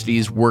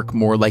universities work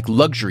more like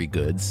luxury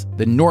goods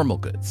than normal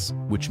goods,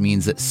 which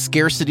means that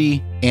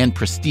scarcity and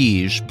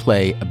prestige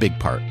play a big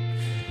part.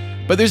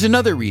 But there's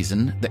another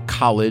reason that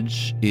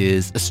college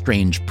is a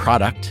strange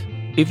product.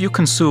 If you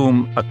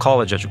consume a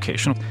college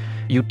education,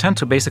 you tend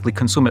to basically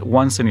consume it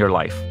once in your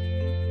life.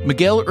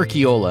 Miguel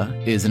Urquiola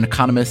is an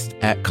economist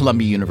at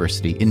Columbia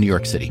University in New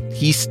York City.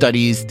 He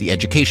studies the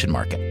education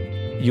market.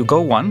 You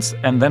go once,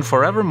 and then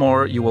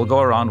forevermore you will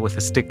go around with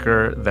a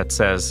sticker that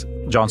says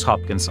Johns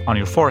Hopkins on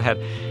your forehead.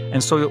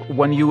 And so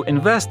when you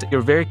invest,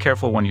 you're very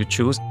careful when you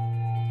choose.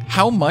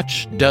 How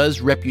much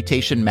does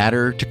reputation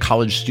matter to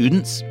college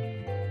students?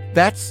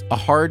 That's a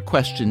hard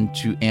question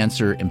to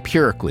answer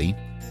empirically.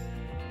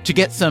 To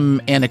get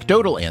some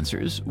anecdotal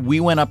answers, we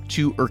went up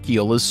to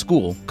Urquiola's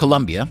school,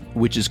 Columbia,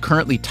 which is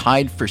currently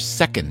tied for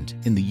second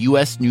in the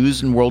U.S.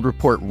 News & World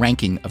Report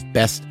ranking of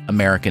best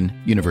American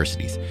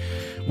universities.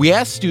 We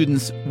asked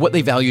students what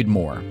they valued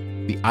more,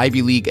 the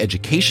Ivy League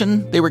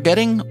education they were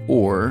getting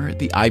or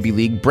the Ivy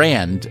League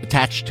brand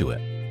attached to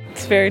it.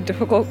 It's a very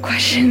difficult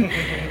question.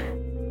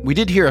 We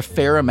did hear a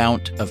fair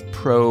amount of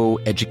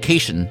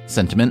pro-education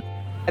sentiment.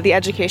 The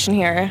education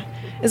here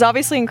is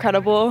obviously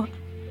incredible.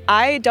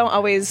 I don't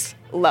always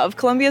love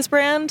Columbia's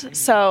brand,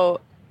 so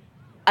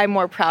I'm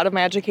more proud of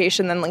my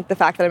education than the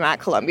fact that I'm at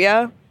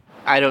Columbia.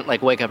 I don't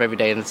wake up every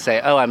day and say,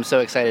 oh, I'm so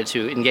excited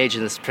to engage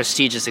in this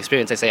prestigious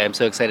experience. I say, I'm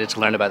so excited to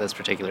learn about this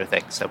particular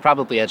thing. So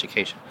probably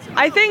education.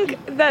 I think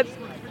that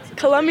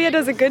Columbia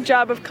does a good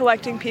job of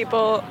collecting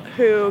people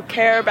who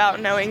care about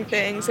knowing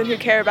things and who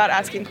care about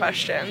asking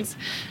questions.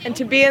 And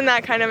to be in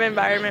that kind of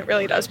environment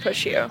really does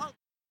push you.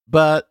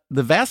 But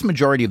the vast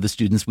majority of the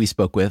students we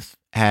spoke with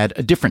had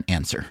a different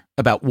answer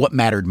about what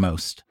mattered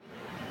most.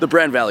 The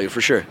brand value,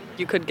 for sure.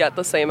 You could get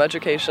the same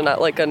education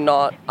at a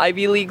not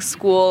Ivy League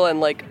school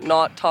and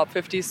not top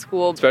 50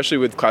 school. Especially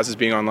with classes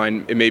being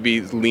online, it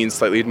maybe leans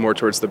slightly more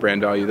towards the brand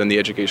value than the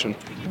education.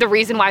 The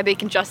reason why they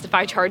can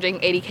justify charging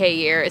 $80K a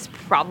year is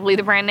probably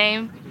the brand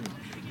name.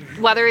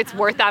 Whether it's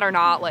worth that or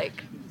not,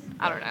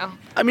 I don't know.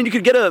 I mean, you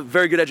could get a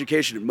very good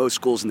education at most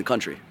schools in the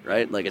country,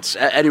 right?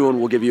 Anyone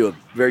will give you a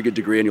very good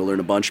degree and you'll learn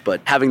a bunch, but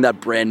having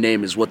that brand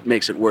name is what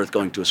makes it worth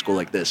going to a school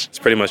like this. It's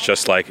pretty much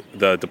just like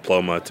the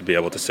diploma to be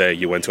able to say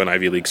you went to an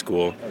Ivy League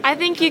school. I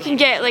think you can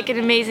get an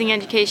amazing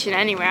education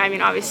anywhere. I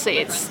mean, obviously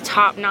it's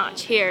top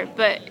notch here,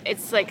 but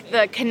it's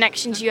the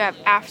connections you have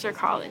after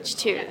college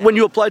too. When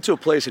you apply to a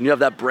place and you have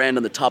that brand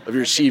on the top of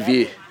your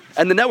CV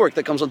and the network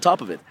that comes on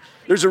top of it,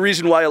 there's a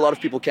reason why a lot of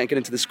people can't get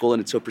into this school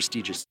and it's so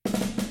prestigious.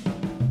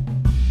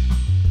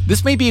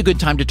 This may be a good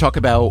time to talk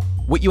about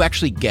what you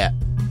actually get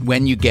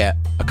when you get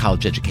a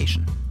college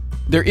education.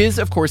 There is,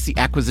 of course, the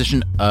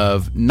acquisition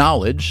of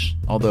knowledge,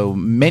 although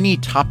many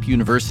top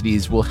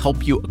universities will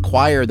help you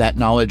acquire that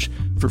knowledge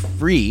for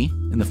free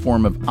in the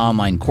form of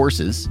online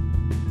courses.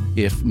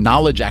 If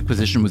knowledge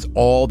acquisition was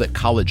all that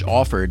college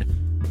offered,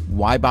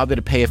 why bother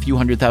to pay a few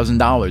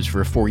 $100,000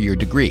 for a 4-year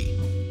degree?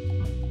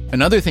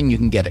 Another thing you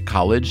can get at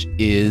college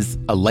is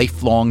a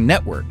lifelong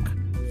network,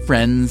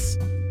 friends,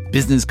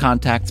 business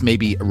contacts,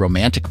 maybe a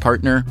romantic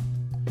partner.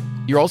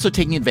 You're also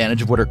taking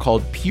advantage of what are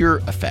called peer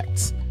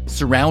effects,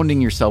 surrounding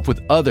yourself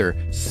with other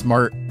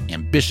smart,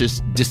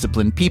 ambitious,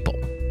 disciplined people.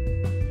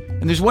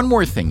 And there's one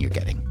more thing you're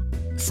getting: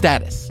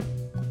 status.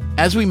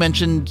 As we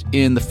mentioned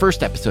in the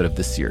first episode of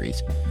this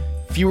series,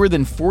 fewer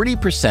than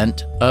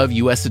 40% of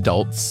U.S.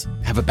 adults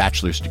have a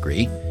bachelor's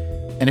degree.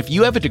 And if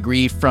you have a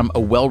degree from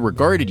a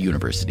well-regarded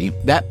university,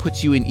 that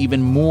puts you in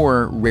even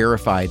more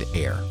rarefied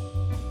air.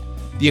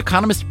 The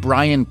economist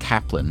Bryan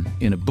Caplan,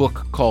 in a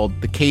book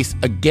called The Case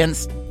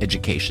Against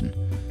Education,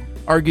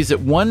 argues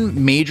that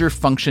one major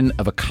function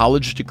of a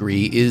college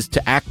degree is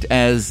to act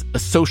as a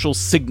social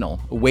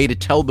signal, a way to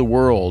tell the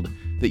world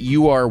that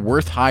you are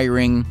worth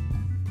hiring,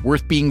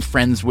 worth being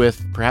friends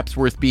with, perhaps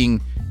worth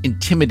being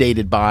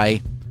intimidated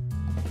by.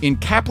 In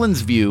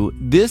Caplan's view,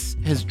 this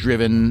has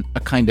driven a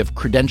kind of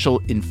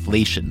credential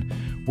inflation,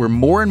 where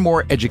more and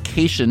more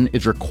education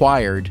is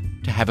required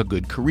to have a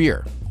good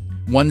career.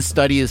 One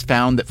study has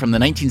found that from the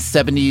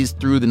 1970s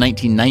through the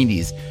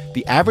 1990s,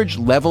 the average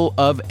level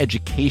of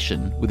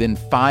education within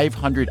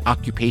 500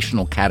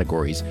 occupational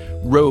categories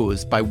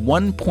rose by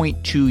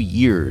 1.2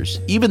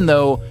 years, even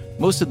though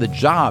most of the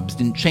jobs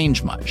didn't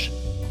change much.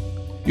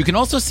 You can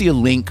also see a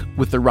link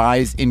with the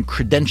rise in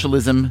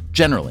credentialism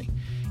generally.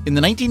 In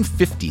the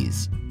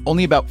 1950s,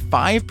 only about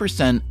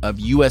 5% of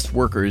U.S.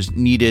 workers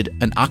needed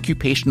an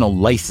occupational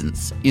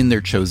license in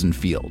their chosen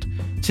field.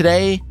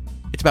 Today,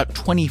 it's about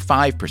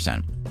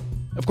 25%.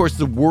 Of course,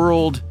 the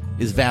world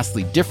is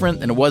vastly different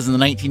than it was in the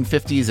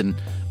 1950s, and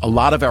a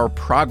lot of our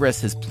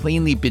progress has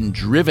plainly been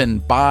driven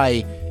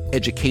by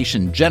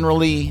education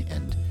generally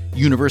and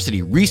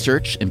university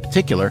research in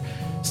particular.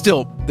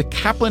 Still, the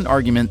Caplan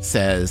argument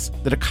says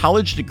that a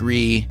college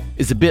degree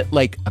is a bit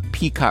like a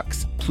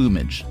peacock's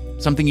plumage,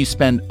 something you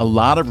spend a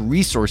lot of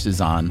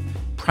resources on,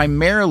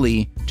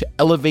 primarily to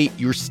elevate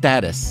your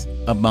status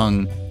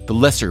among the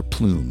lesser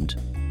plumed.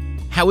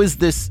 How is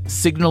this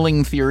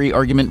signaling theory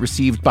argument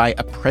received by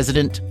a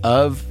president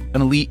of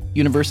an elite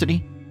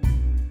university?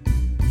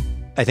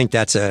 I think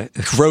that's a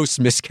gross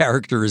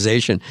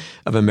mischaracterization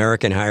of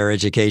American higher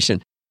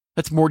education.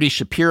 That's Morty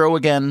Shapiro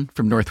again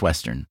from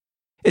Northwestern.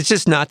 It's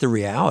just not the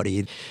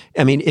reality.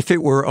 I mean, if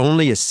it were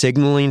only a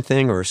signaling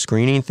thing or a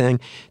screening thing,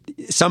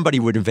 somebody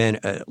would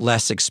invent a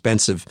less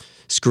expensive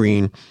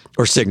screen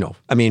or signal.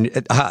 I mean,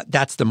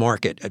 that's the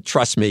market.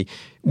 Trust me,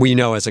 we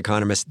know as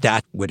economists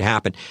that would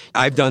happen.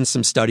 I've done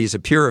some studies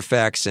of peer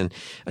effects, and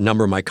a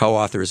number of my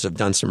co-authors have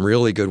done some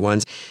really good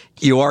ones.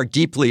 You are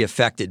deeply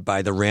affected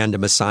by the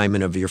random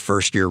assignment of your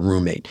first-year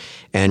roommate,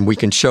 and we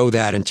can show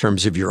that in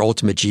terms of your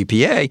ultimate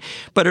GPA,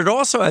 but it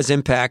also has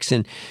impacts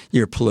in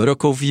your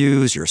political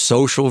views, your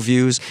social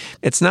views.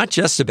 It's not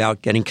just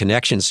about getting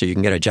connections so you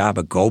can get a job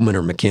at Goldman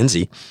or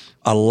McKinsey.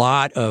 A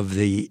lot of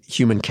the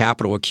human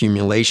capital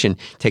accumulation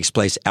takes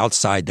place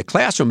outside the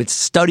classroom. It's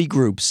study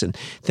groups and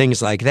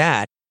things like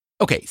that.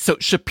 Okay, so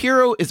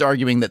Shapiro is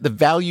arguing that the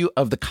value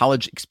of the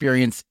college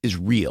experience is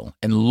real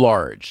and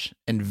large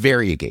and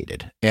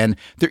variegated, and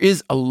there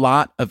is a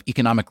lot of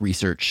economic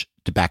research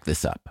to back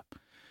this up.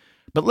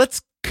 But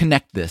let's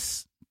connect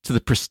this to the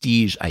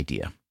prestige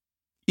idea.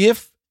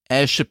 If,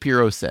 as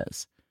Shapiro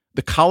says,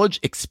 the college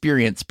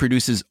experience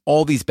produces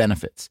all these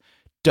benefits,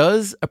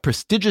 does a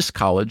prestigious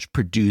college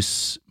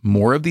produce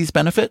more of these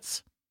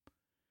benefits?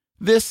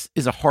 This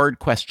is a hard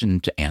question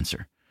to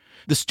answer.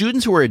 The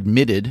students who are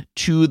admitted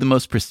to the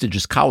most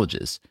prestigious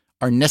colleges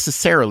are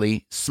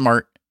necessarily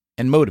smart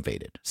and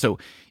motivated. So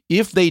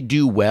if they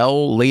do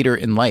well later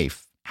in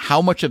life,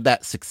 how much of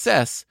that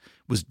success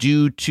was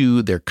due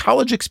to their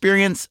college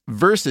experience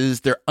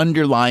versus their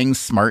underlying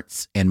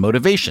smarts and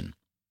motivation?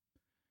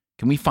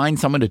 Can we find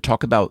someone to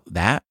talk about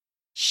that?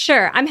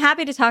 Sure, I'm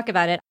happy to talk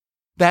about it.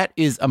 That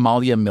is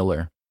Amalia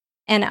Miller.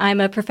 And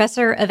I'm a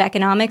professor of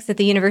economics at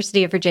the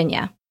University of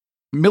Virginia.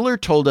 Miller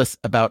told us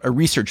about a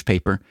research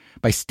paper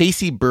by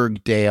Stacy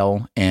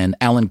Berg-Dale and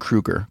Alan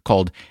Kruger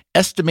called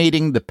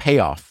Estimating the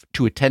Payoff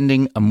to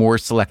Attending a More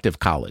Selective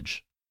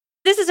College.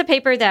 This is a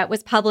paper that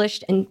was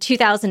published in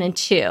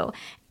 2002.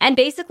 And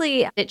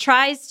basically, it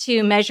tries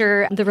to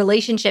measure the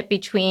relationship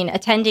between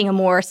attending a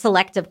more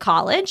selective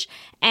college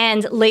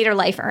and later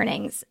life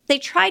earnings. They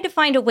tried to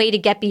find a way to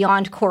get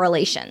beyond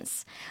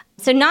correlations.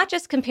 So not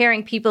just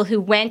comparing people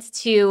who went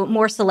to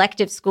more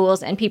selective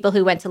schools and people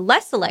who went to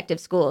less selective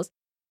schools.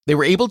 They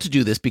were able to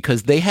do this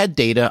because they had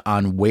data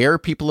on where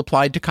people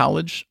applied to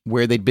college,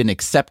 where they'd been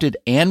accepted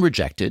and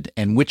rejected,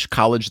 and which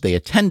college they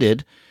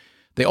attended.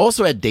 They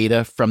also had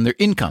data from their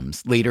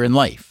incomes later in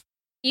life.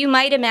 You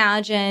might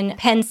imagine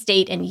Penn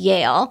State and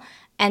Yale.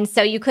 And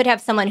so you could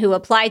have someone who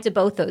applied to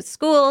both those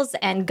schools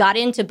and got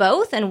into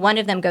both, and one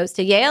of them goes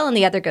to Yale and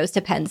the other goes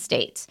to Penn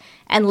State.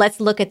 And let's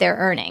look at their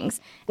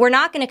earnings. We're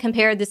not going to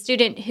compare the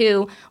student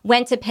who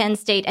went to Penn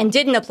State and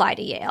didn't apply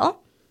to Yale.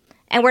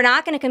 And we're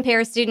not going to compare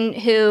a student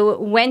who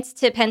went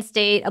to Penn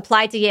State,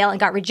 applied to Yale, and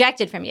got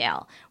rejected from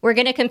Yale. We're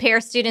going to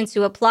compare students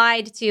who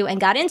applied to and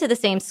got into the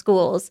same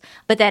schools,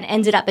 but then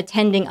ended up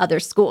attending other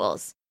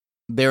schools.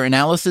 Their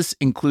analysis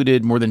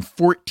included more than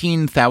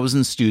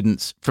 14,000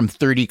 students from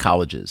 30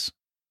 colleges.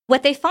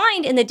 What they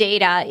find in the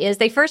data is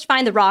they first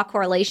find the raw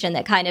correlation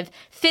that kind of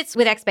fits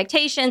with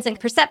expectations and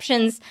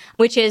perceptions,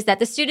 which is that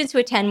the students who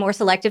attend more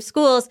selective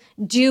schools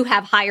do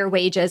have higher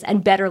wages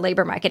and better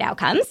labor market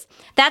outcomes.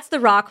 That's the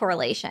raw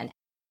correlation.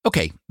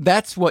 Okay,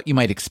 that's what you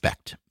might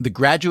expect. The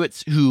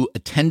graduates who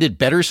attended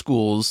better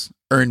schools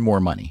earn more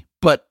money.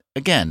 But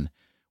again,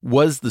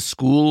 was the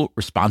school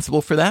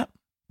responsible for that?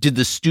 Did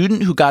the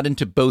student who got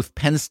into both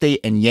Penn State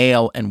and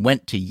Yale and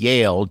went to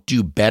Yale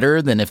do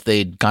better than if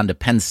they'd gone to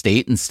Penn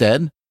State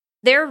instead?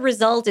 Their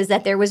result is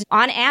that there was,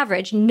 on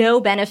average, no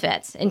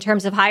benefits in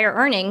terms of higher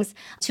earnings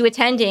to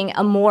attending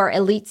a more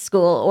elite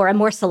school or a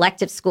more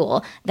selective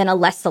school than a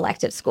less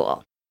selective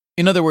school.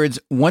 In other words,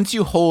 once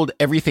you hold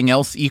everything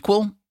else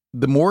equal,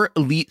 the more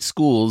elite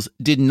schools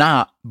did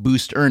not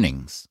boost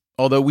earnings.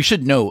 Although we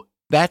should note,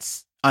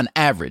 that's on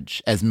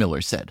average, as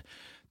Miller said.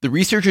 The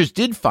researchers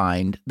did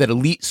find that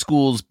elite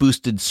schools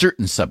boosted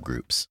certain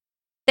subgroups.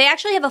 They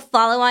actually have a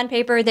follow-on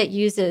paper that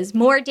uses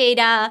more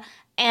data,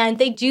 and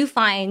they do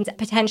find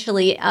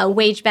potentially a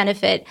wage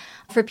benefit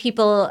for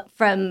people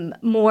from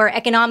more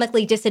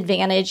economically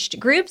disadvantaged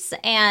groups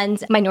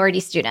and minority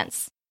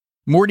students.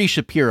 Morty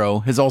Shapiro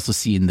has also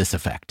seen this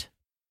effect.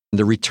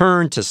 The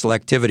return to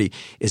selectivity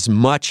is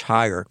much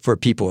higher for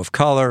people of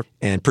color,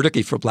 and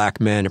particularly for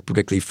Black men, and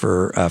particularly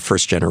for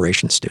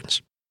first-generation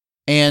students.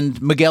 And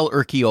Miguel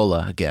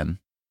Urquiola again.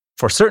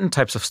 For certain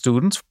types of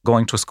students,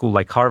 going to a school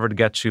like Harvard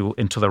gets you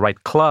into the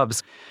right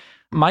clubs.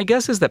 My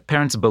guess is that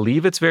parents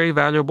believe it's very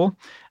valuable,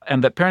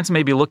 and that parents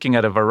may be looking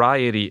at a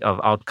variety of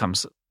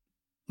outcomes.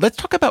 Let's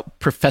talk about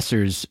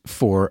professors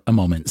for a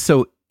moment.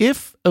 So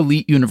if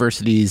elite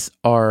universities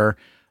are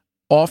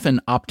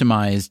often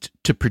optimized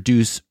to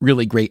produce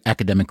really great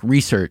academic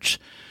research,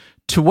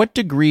 to what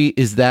degree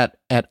is that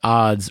at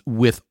odds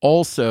with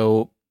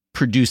also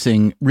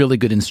producing really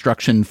good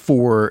instruction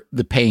for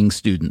the paying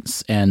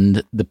students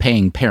and the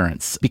paying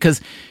parents?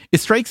 Because it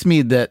strikes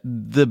me that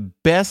the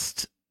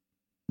best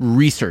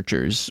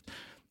researchers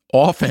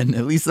often,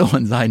 at least the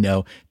ones I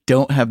know,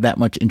 don't have that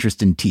much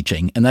interest in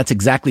teaching. And that's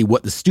exactly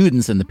what the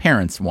students and the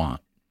parents want.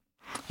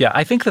 Yeah,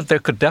 I think that there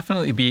could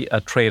definitely be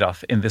a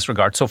trade-off in this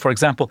regard. So, for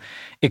example,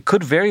 it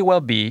could very well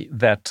be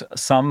that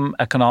some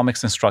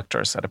economics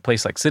instructors at a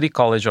place like City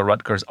College or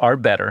Rutgers are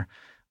better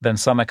than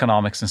some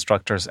economics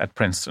instructors at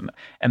Princeton.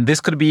 And this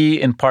could be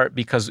in part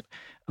because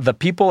the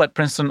people at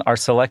Princeton are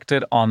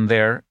selected on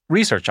their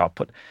research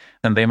output,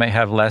 and they may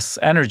have less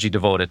energy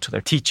devoted to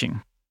their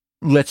teaching.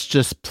 Let's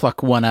just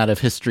pluck one out of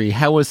history.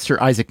 How was Sir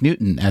Isaac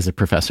Newton as a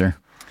professor?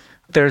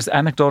 There's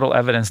anecdotal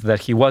evidence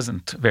that he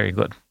wasn't very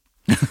good.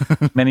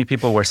 Many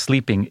people were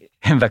sleeping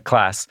in the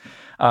class.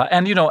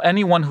 And,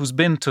 anyone who's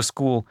been to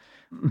school,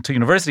 to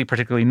university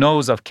particularly,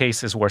 knows of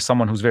cases where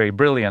someone who's very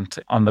brilliant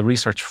on the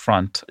research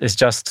front is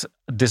just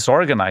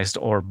disorganized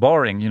or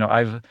boring.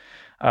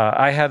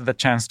 I had the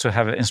chance to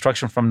have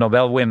instruction from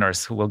Nobel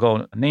winners who will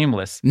go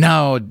nameless.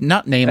 No,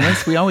 not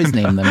nameless. We always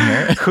name them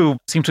here. Who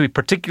seem to be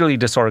particularly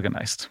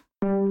disorganized.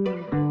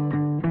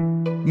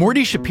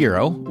 Morty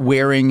Shapiro,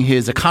 wearing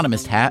his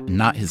economist hat and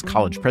not his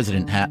college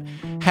president hat,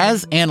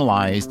 has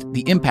analyzed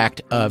the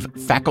impact of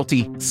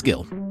faculty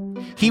skill.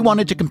 He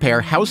wanted to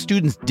compare how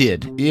students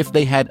did if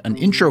they had an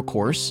intro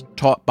course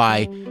taught by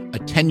a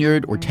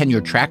tenured or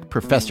tenure-track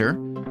professor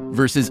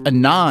versus a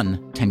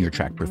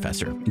non-tenure-track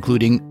professor,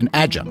 including an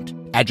adjunct.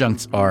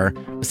 Adjuncts are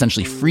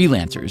essentially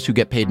freelancers who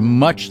get paid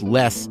much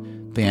less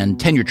than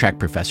tenure-track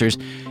professors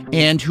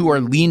and who are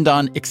leaned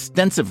on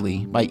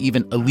extensively by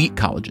even elite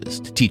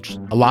colleges to teach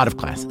a lot of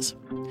classes.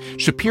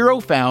 Shapiro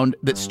found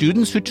that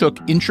students who took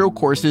intro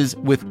courses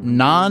with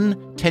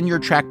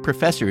non-tenure-track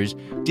professors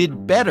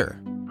did better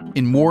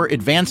in more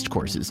advanced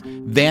courses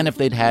than if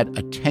they'd had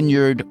a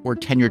tenured or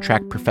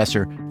tenure-track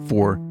professor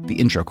for the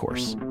intro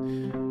course.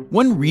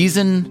 One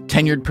reason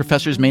tenured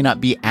professors may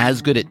not be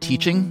as good at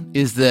teaching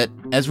is that,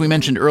 as we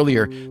mentioned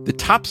earlier, the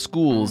top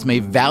schools may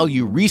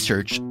value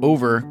research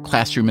over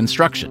classroom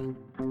instruction.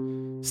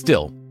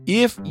 Still,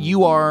 if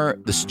you are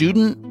the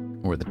student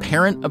or the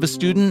parent of a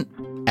student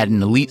at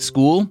an elite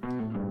school,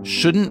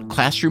 shouldn't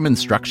classroom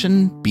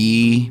instruction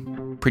be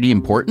pretty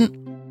important?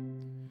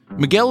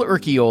 Miguel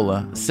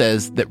Urquiola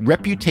says that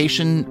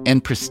reputation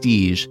and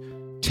prestige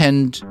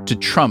tend to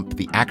trump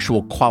the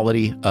actual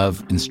quality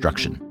of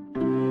instruction.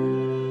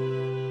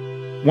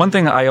 One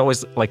thing I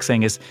always like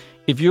saying is,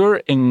 if you're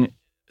in,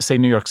 say,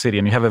 New York City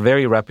and you have a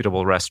very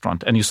reputable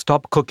restaurant and you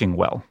stop cooking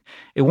well,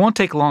 it won't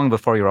take long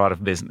before you're out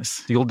of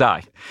business. You'll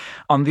die.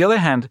 On the other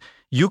hand,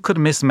 you could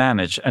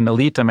mismanage an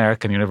elite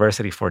American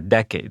university for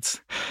decades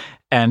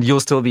and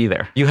you'll still be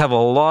there. You have a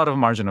lot of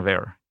margin of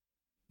error.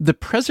 The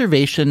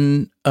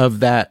preservation of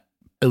that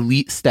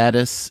elite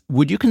status,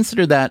 would you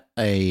consider that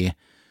a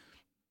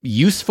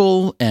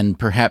useful and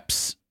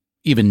perhaps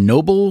even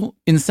noble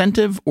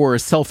incentive or a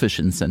selfish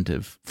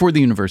incentive for the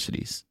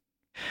universities?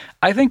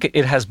 I think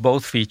it has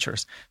both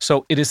features.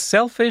 So it is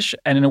selfish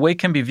and in a way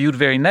can be viewed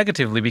very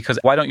negatively because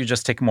why don't you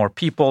just take more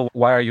people?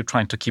 Why are you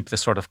trying to keep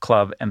this sort of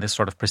club and this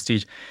sort of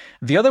prestige?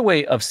 The other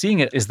way of seeing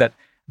it is that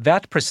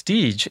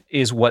prestige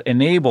is what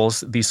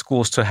enables these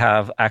schools to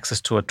have access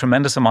to a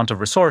tremendous amount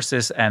of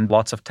resources and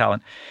lots of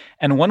talent.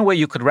 And one way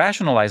you could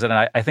rationalize it,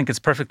 and I think it's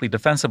perfectly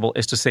defensible,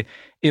 is to say,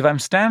 if I'm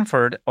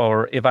Stanford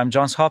or if I'm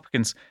Johns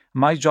Hopkins,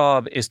 my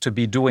job is to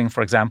be doing,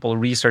 for example,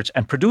 research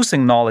and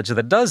producing knowledge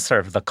that does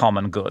serve the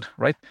common good,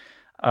 right?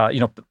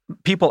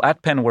 People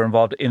at Penn were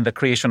involved in the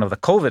creation of the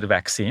COVID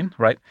vaccine,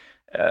 right?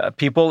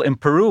 People in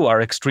Peru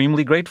are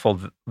extremely grateful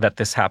that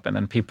this happened,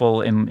 and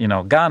people in,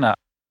 Ghana.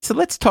 So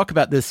let's talk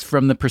about this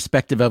from the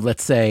perspective of,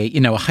 let's say,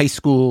 a high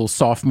school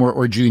sophomore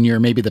or junior,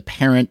 maybe the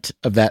parent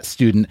of that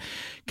student.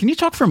 Can you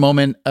talk for a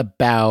moment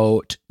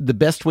about the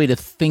best way to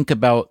think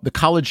about the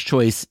college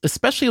choice,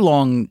 especially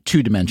along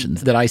two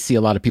dimensions that I see a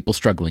lot of people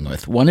struggling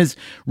with? One is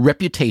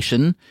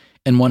reputation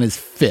and one is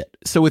fit.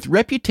 So with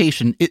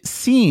reputation, it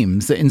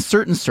seems that in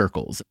certain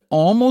circles,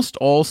 almost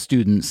all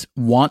students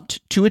want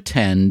to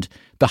attend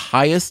the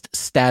highest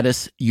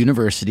status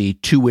university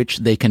to which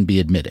they can be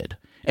admitted.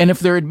 And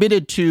if they're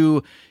admitted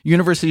to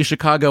University of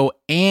Chicago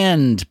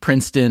and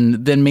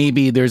Princeton, then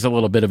maybe there's a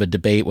little bit of a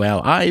debate,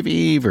 well,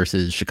 Ivy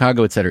versus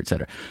Chicago, et cetera, et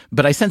cetera.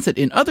 But I sense that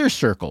in other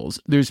circles,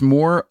 there's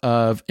more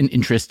of an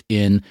interest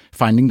in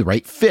finding the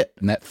right fit.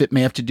 And that fit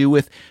may have to do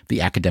with the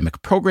academic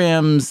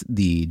programs,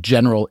 the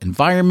general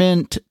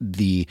environment,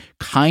 the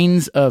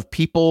kinds of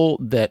people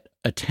that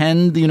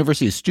attend the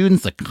university as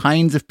students, the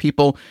kinds of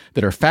people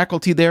that are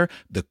faculty there,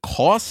 the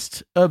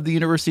cost of the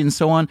university, and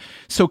so on.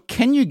 So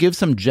can you give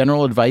some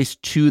general advice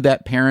to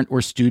that parent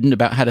or student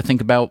about how to think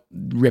about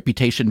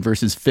reputation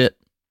versus fit?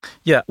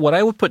 Yeah, what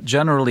I would put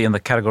generally in the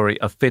category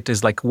of fit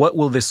is like, what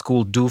will this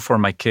school do for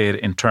my kid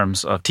in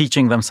terms of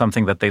teaching them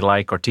something that they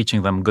like or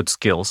teaching them good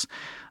skills?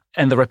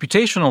 And the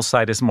reputational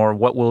side is more,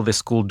 what will this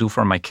school do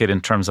for my kid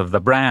in terms of the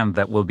brand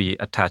that will be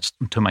attached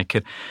to my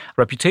kid?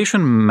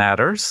 Reputation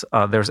matters.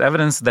 There's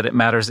evidence that it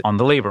matters on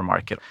the labor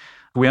market.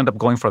 We end up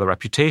going for the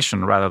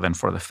reputation rather than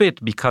for the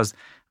fit because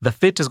the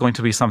fit is going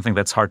to be something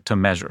that's hard to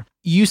measure.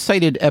 You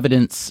cited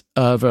evidence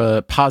of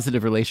a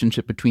positive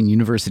relationship between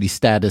university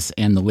status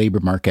and the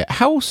labor market.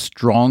 How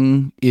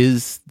strong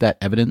is that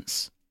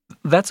evidence?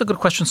 That's a good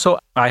question. So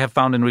I have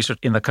found in research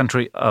in the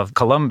country of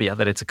Colombia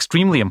that it's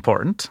extremely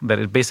important, that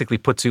it basically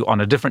puts you on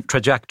a different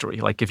trajectory.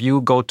 Like if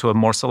you go to a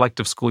more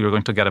selective school, you're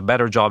going to get a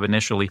better job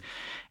initially,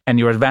 and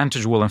your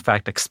advantage will in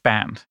fact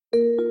expand.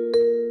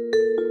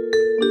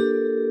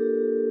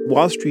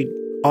 Wall Street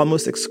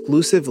almost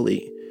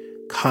exclusively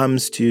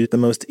comes to the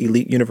most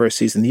elite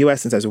universities in the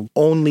U.S. and says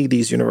only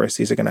these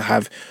universities are going to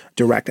have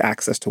direct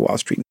access to Wall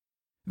Street.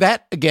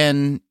 That,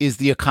 again, is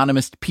the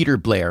economist Peter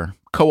Blair,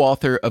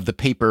 co-author of the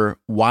paper,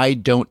 Why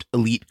Don't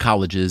Elite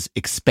Colleges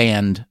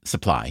Expand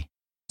Supply?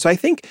 So I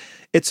think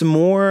it's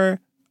more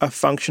a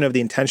function of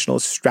the intentional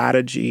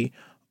strategy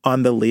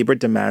on the labor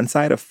demand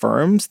side of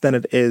firms than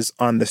it is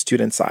on the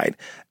student side.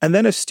 And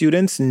then if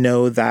students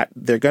know that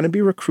they're going to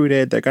be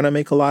recruited, they're going to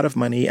make a lot of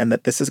money, and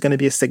that this is going to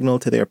be a signal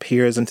to their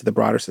peers and to the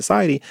broader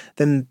society,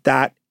 then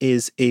that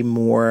is a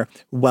more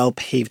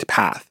well-paved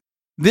path.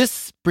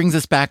 This brings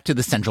us back to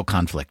the central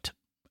conflict.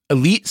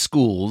 Elite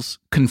schools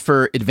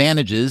confer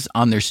advantages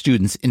on their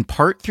students in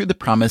part through the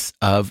promise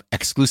of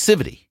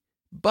exclusivity.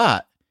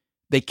 But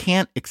they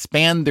can't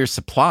expand their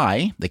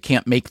supply, they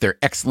can't make their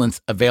excellence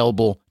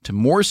available to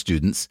more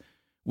students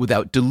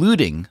without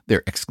diluting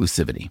their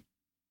exclusivity.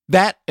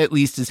 That, at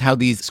least, is how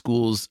these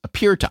schools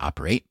appear to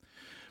operate.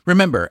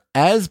 Remember,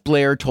 as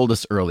Blair told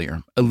us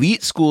earlier,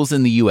 elite schools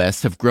in the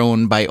U.S. have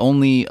grown by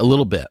only a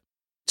little bit.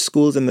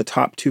 Schools in the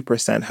top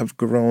 2% have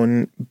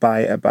grown by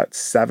about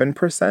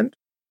 7%.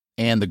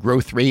 And the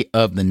growth rate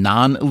of the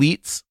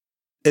non-elites?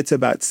 It's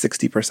about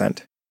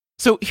 60%.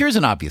 So here's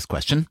an obvious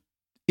question.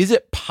 Is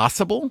it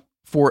possible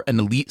for an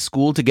elite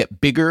school to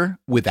get bigger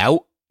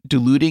without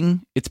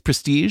diluting its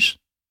prestige?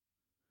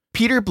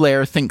 Peter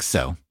Blair thinks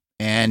so.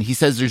 And he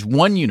says there's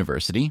one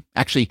university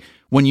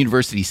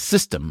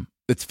system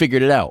that's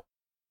figured it out.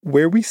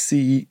 Where we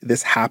see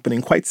this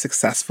happening quite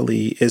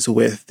successfully is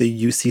with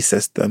the UC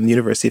system, the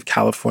University of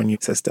California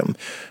system,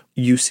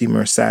 UC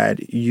Merced,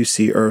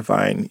 UC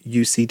Irvine,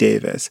 UC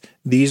Davis.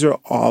 These are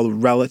all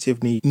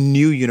relatively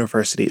new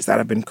universities that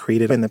have been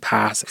created in the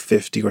past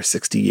 50 or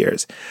 60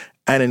 years.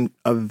 And in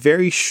a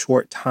very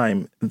short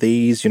time,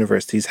 these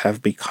universities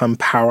have become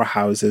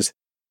powerhouses.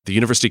 The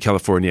University of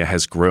California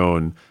has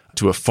grown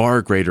to a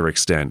far greater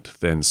extent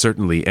than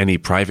certainly any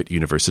private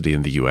university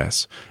in the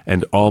U.S.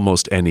 and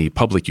almost any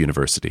public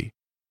university.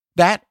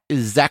 That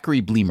is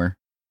Zachary Bleemer.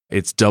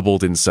 It's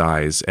doubled in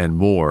size and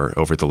more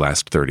over the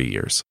last 30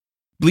 years.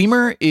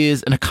 Bleemer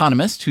is an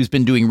economist who's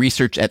been doing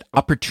research at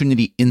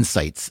Opportunity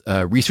Insights,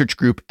 a research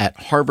group at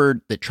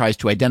Harvard that tries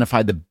to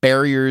identify the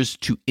barriers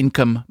to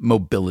income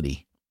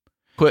mobility.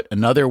 Put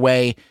another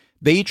way,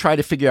 they try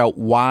to figure out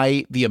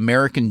why the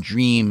American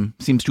dream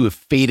seems to have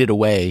faded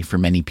away for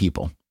many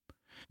people.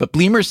 But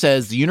Bleemer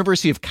says the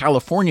University of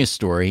California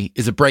story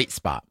is a bright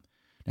spot.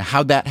 Now,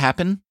 how'd that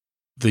happen?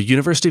 The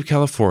University of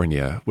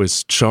California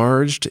was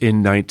charged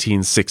in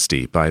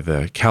 1960 by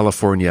the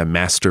California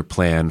Master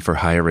Plan for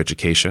Higher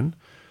Education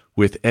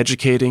with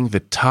educating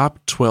the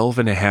top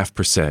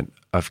 12.5%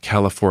 of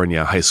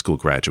California high school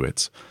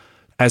graduates.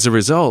 As a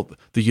result,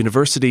 the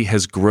university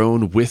has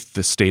grown with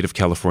the state of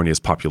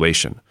California's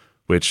population,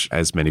 which,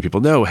 as many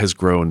people know, has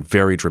grown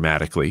very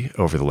dramatically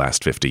over the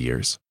last 50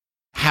 years.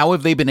 How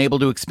have they been able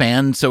to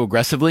expand so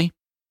aggressively?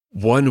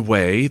 One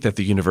way that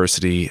the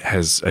university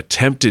has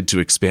attempted to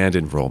expand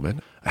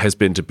enrollment has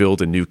been to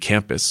build a new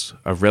campus,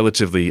 a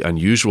relatively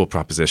unusual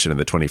proposition in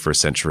the 21st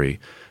century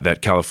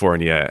that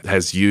California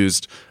has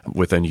used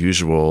with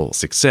unusual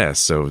success.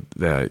 So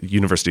the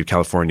University of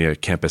California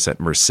campus at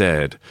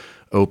Merced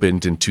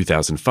opened in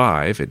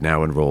 2005. It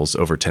now enrolls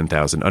over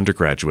 10,000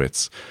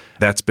 undergraduates.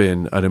 That's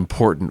been an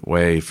important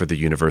way for the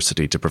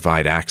university to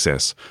provide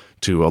access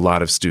to a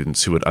lot of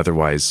students who would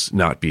otherwise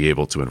not be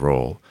able to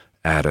enroll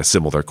at a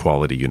similar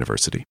quality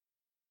university.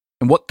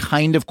 And what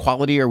kind of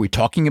quality are we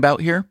talking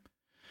about here?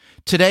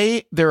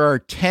 Today, there are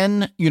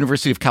 10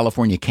 University of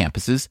California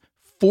campuses,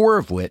 4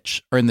 of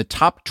which are in the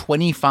top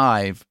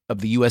 25 of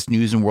the U.S.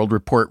 News and World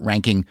Report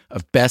ranking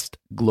of best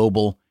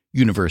global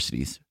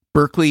universities.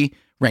 Berkeley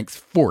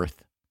ranks 4th,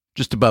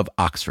 just above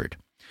Oxford.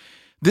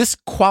 This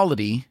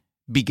quality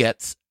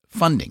begets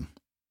funding.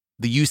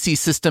 The UC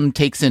system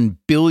takes in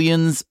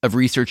billions of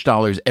research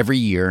dollars every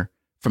year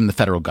from the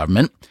federal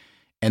government,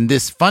 and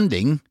this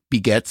funding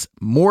begets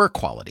more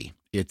quality.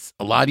 It's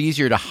a lot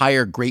easier to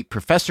hire great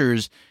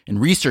professors and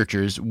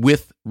researchers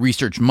with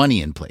research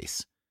money in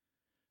place.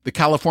 The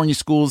California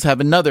schools have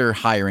another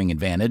hiring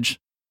advantage.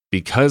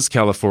 Because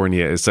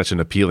California is such an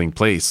appealing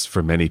place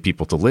for many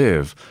people to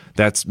live,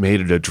 that's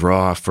made it a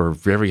draw for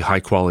very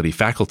high-quality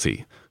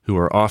faculty who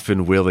are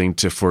often willing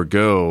to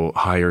forego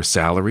higher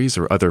salaries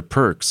or other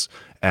perks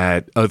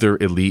at other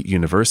elite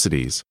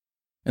universities.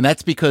 And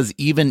that's because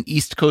even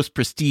East Coast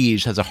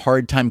prestige has a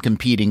hard time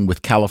competing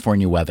with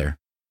California weather.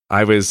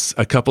 I was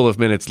a couple of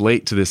minutes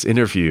late to this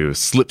interview,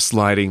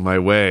 slip-sliding my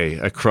way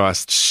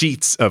across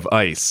sheets of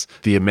ice.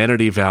 The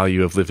amenity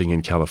value of living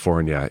in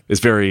California is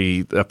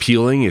very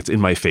appealing. It's in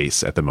my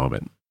face at the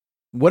moment.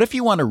 What if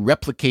you want to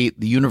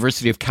replicate the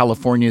University of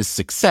California's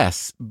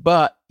success,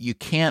 but you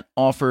can't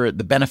offer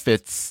the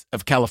benefits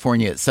of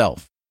California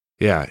itself?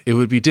 Yeah, it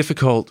would be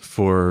difficult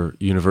for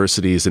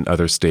universities in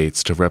other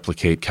states to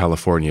replicate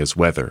California's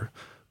weather.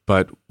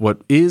 But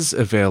what is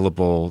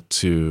available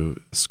to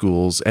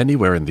schools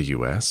anywhere in the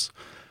U.S.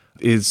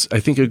 is, I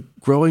think, a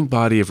growing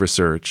body of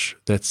research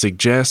that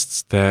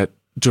suggests that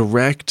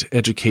direct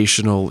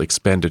educational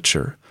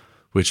expenditure,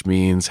 which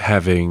means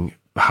having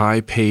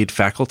high-paid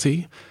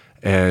faculty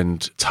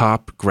and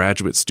top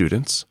graduate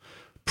students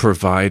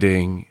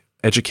providing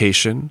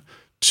education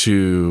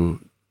to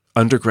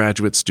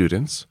undergraduate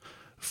students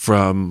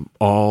from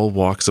all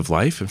walks of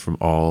life and from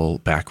all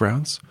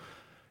backgrounds,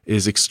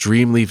 is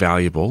extremely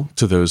valuable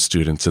to those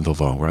students in the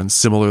long run.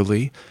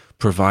 Similarly,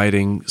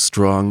 providing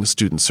strong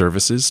student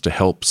services to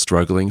help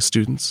struggling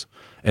students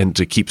and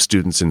to keep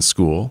students in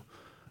school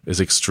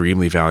is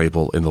extremely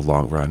valuable in the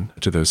long run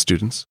to those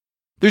students.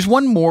 There's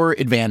one more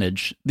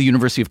advantage the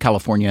University of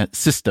California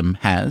system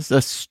has,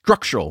 a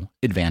structural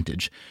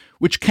advantage,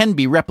 which can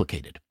be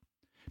replicated.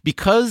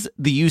 Because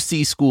the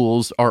UC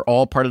schools are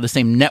all part of the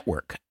same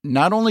network,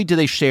 not only do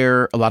they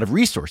share a lot of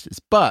resources,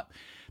 but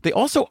they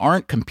also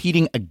aren't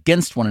competing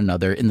against one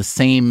another in the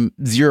same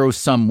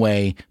zero-sum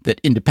way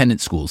that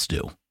independent schools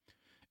do.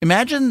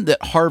 Imagine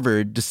that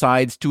Harvard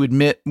decides to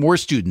admit more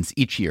students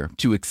each year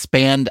to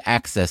expand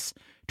access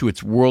to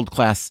its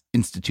world-class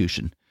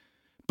institution.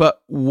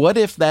 But what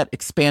if that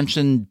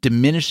expansion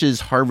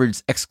diminishes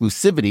Harvard's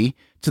exclusivity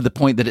to the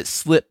point that it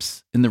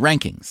slips in the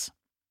rankings?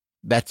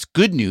 That's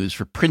good news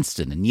for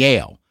Princeton and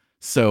Yale.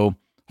 So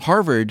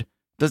Harvard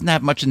doesn't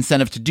have much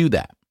incentive to do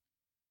that.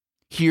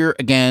 Here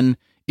again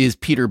is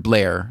Peter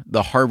Blair,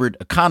 the Harvard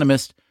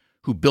economist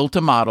who built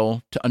a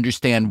model to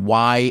understand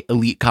why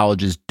elite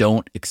colleges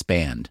don't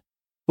expand.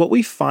 What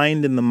we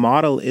find in the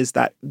model is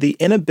that the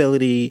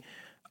inability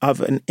of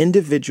an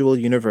individual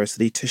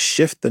university to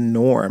shift the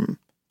norm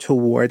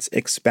towards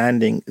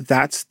expanding,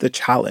 that's the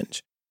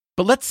challenge.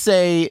 But let's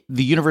say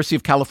the University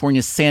of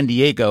California, San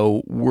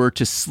Diego were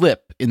to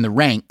slip in the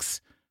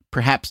ranks,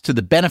 perhaps to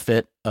the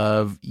benefit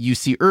of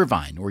UC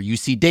Irvine or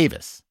UC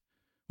Davis.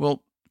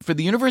 Well, for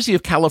the University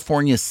of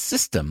California's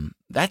system,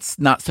 that's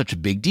not such a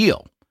big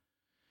deal.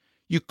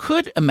 You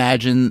could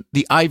imagine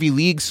the Ivy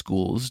League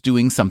schools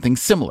doing something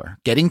similar,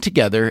 getting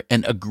together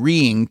and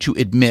agreeing to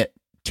admit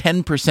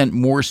 10%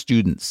 more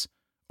students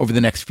over the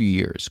next few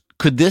years.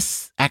 Could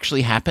this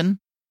actually happen?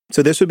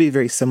 So this would be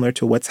very similar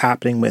to what's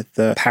happening with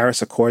the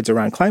Paris Accords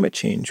around climate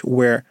change,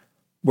 where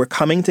we're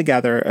coming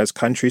together as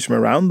countries from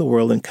around the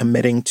world and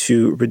committing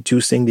to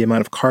reducing the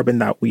amount of carbon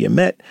that we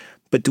emit.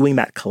 But doing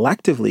that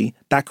collectively,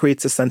 that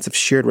creates a sense of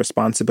shared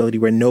responsibility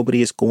where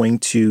nobody is going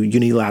to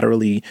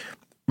unilaterally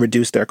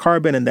reduce their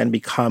carbon and then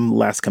become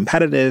less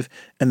competitive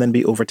and then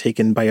be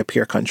overtaken by a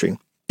peer country.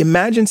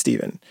 Imagine,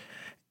 Stephen,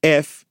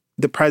 if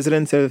the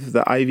presidents of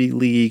the Ivy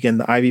League and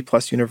the Ivy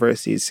Plus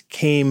universities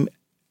came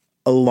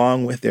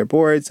along with their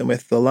boards and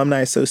with the alumni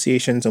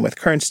associations and with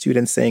current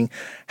students saying,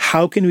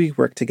 how can we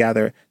work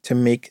together to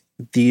make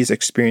these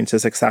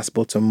experiences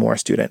accessible to more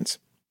students?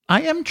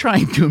 I am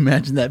trying to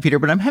imagine that, Peter,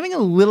 but I'm having a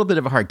little bit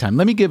of a hard time.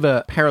 Let me give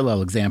a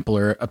parallel example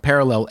or a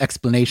parallel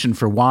explanation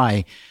for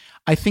why.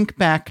 I think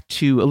back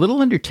to a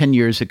little under 10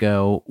 years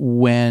ago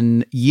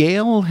when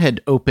Yale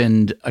had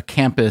opened a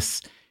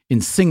campus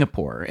in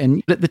Singapore.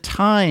 And at the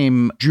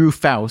time, Drew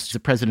Faust, the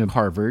president of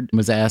Harvard,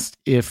 was asked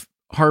if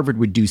Harvard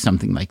would do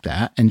something like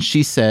that. And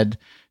she said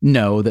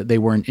no, that they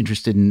weren't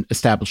interested in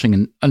establishing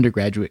an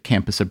undergraduate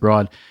campus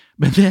abroad.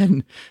 But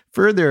then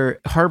further,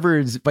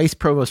 Harvard's vice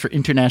provost for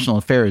international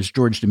affairs,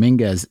 George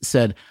Dominguez,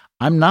 said,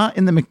 I'm not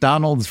in the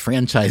McDonald's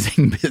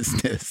franchising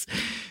business.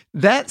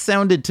 That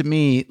sounded to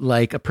me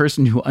like a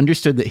person who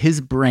understood that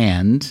his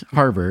brand,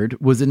 Harvard,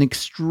 was an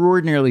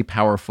extraordinarily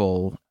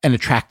powerful and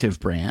attractive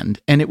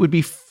brand. And it would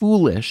be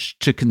foolish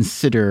to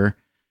consider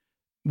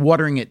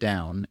watering it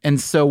down. And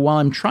so while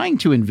I'm trying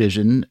to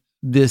envision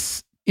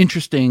this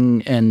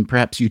interesting and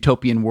perhaps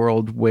utopian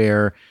world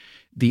where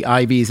the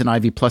Ivies and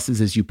Ivy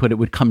Pluses, as you put it,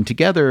 would come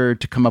together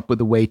to come up with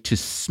a way to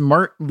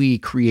smartly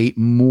create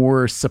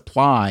more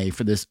supply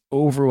for this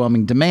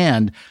overwhelming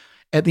demand,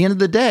 at the end of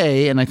the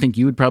day, and I think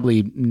you would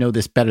probably know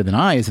this better than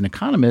I as an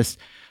economist,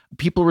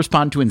 people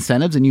respond to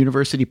incentives, and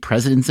university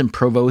presidents and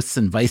provosts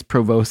and vice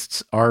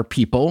provosts are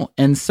people.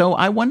 And so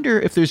I wonder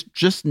if there's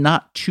just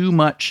not too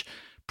much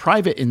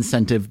private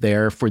incentive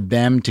there for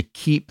them to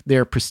keep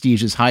their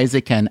prestige as high as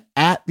they can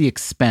at the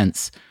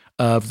expense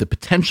of the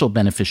potential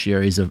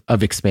beneficiaries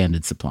of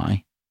expanded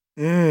supply.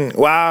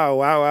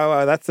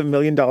 Wow. That's $1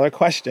 million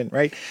question,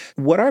 right?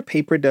 What our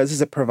paper does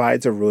is it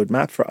provides a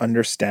roadmap for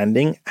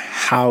understanding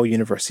how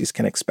universities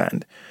can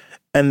expand.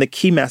 And the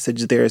key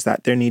message there is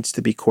that there needs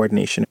to be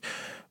coordination.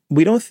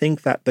 We don't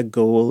think that the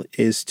goal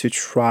is to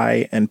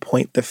try and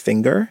point the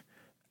finger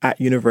at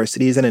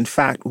universities. And in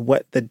fact,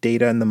 what the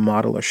data and the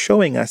model are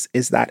showing us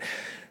is that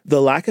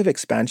the lack of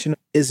expansion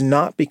is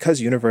not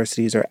because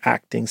universities are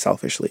acting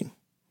selfishly,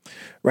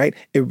 right?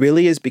 It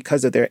really is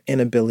because of their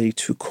inability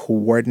to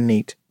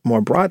coordinate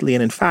more broadly.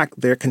 And in fact,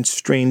 they're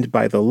constrained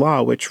by the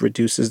law, which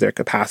reduces their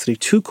capacity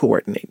to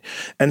coordinate.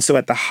 And so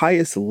at the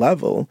highest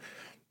level,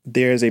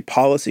 there's a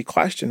policy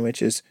question,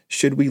 which is,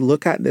 should we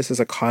look at this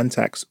as a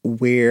context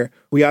where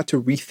we ought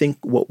to rethink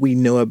what we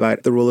know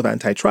about the role of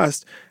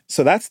antitrust?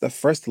 So that's the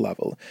first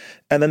level.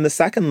 And then the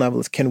second level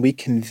is, can we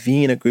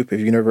convene a group of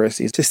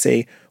universities to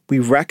say, we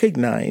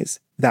recognize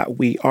that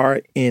we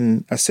are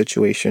in a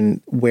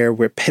situation where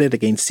we're pitted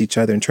against each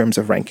other in terms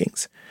of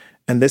rankings.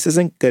 And this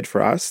isn't good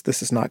for us.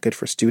 This is not good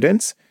for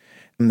students.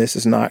 And this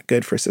is not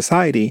good for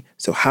society.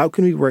 So how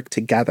can we work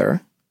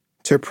together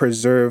to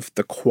preserve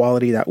the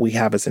quality that we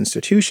have as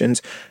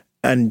institutions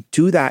and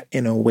do that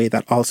in a way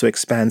that also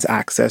expands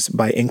access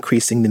by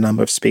increasing the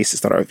number of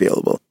spaces that are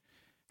available?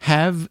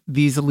 Have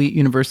these elite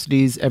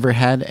universities ever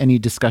had any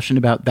discussion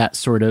about that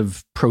sort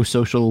of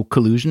pro-social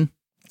collusion?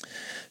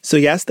 So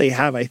yes, they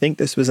have. I think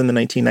this was in the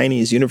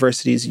 1990s.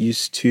 Universities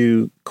used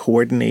to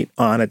coordinate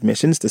on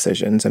admissions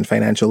decisions and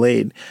financial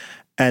aid.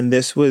 And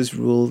this was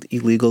ruled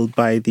illegal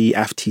by the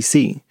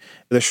FTC.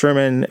 The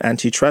Sherman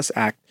Antitrust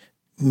Act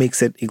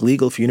makes it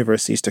illegal for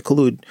universities to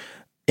collude,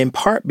 in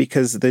part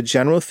because the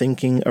general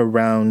thinking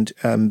around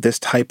this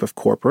type of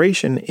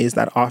cooperation is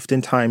that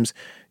oftentimes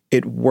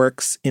it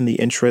works in the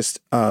interest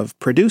of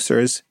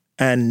producers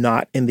and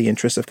not in the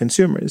interest of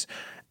consumers.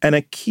 And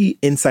a key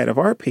insight of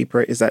our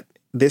paper is that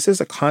this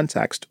is a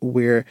context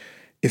where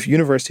if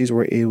universities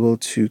were able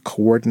to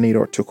coordinate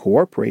or to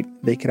cooperate,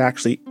 they could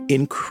actually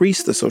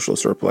increase the social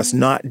surplus,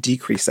 not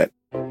decrease it.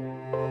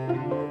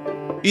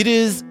 It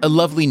is a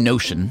lovely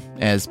notion,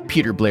 as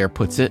Peter Blair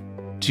puts it,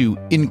 to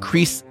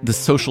increase the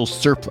social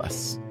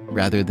surplus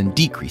rather than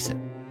decrease it.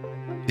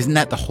 Isn't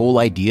that the whole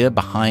idea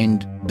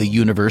behind the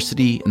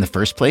university in the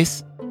first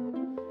place?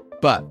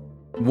 But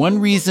one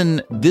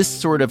reason this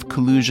sort of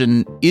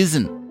collusion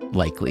isn't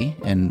likely,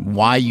 and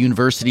why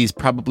universities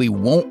probably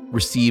won't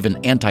receive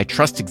an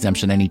antitrust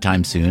exemption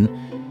anytime soon,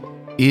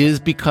 is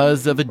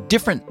because of a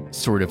different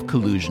sort of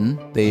collusion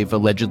they've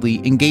allegedly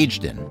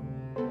engaged in.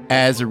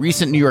 As a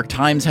recent New York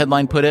Times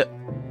headline put it,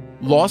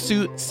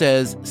 lawsuit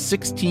says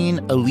 16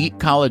 elite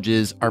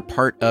colleges are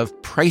part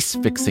of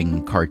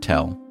price-fixing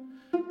cartel.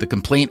 The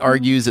complaint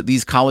argues that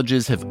these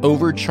colleges have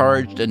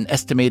overcharged an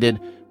estimated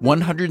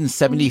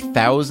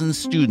 170,000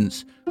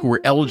 students who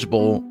were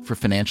eligible for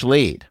financial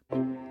aid.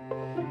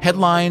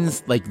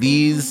 Headlines like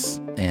these,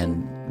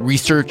 and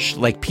research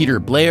like Peter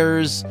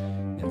Blair's,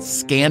 and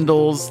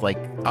scandals like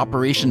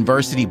Operation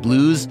Varsity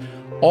Blues,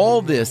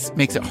 all this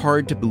makes it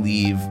hard to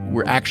believe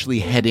we're actually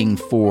heading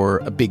for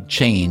a big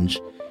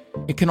change.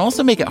 It can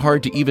also make it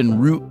hard to even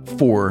root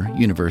for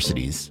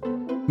universities.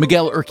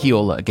 Miguel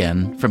Urquiola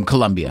again, from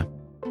Columbia.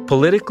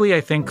 Politically,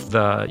 I think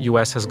the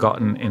U.S. has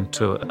gotten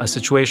into a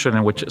situation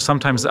in which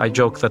sometimes I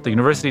joke that the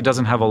university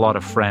doesn't have a lot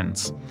of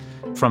friends.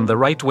 From the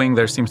right wing,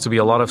 there seems to be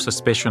a lot of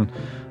suspicion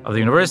of the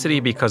university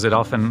because it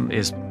often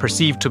is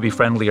perceived to be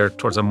friendlier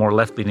towards a more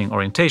left-leaning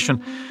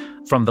orientation.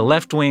 From the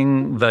left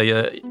wing,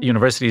 the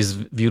university is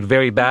viewed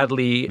very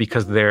badly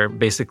because they're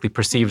basically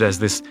perceived as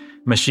this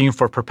machine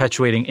for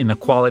perpetuating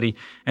inequality.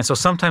 And so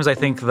sometimes I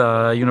think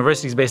the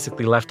university is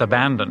basically left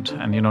abandoned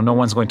and, no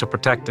one's going to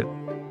protect it.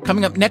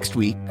 Coming up next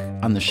week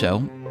on the show,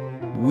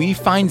 we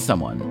find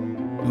someone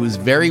who is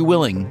very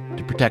willing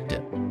to protect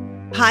it.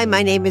 Hi,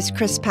 my name is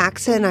Chris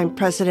Paxson. I'm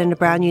president of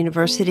Brown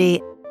University.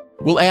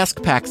 We'll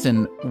ask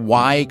Paxson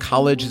why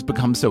college has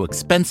become so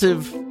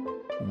expensive,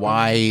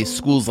 why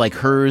schools like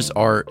hers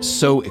are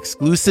so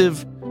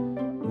exclusive,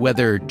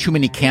 whether too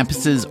many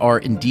campuses are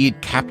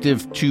indeed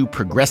captive to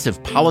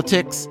progressive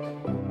politics,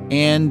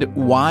 and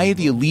why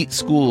the elite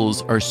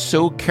schools are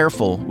so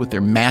careful with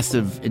their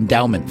massive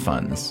endowment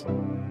funds.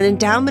 An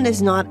endowment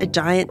is not a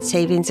giant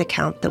savings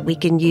account that we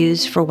can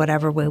use for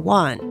whatever we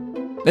want.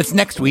 That's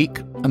next week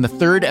on the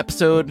third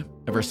episode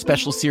of our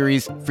special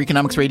series,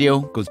 Freakonomics Radio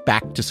Goes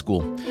Back to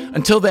School.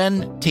 Until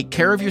then, take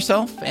care of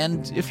yourself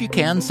and, if you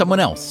can, someone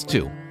else,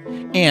 too.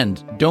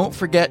 And don't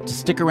forget to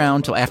stick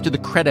around till after the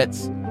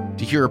credits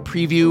to hear a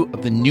preview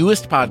of the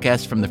newest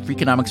podcast from the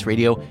Freakonomics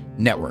Radio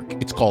Network.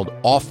 It's called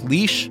Off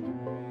Leash.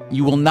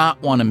 You will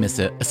not want to miss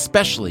it,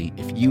 especially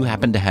if you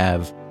happen to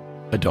have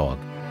a dog.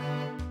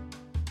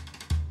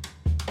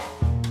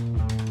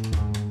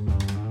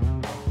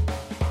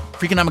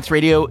 Freakonomics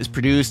Radio is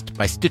produced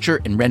by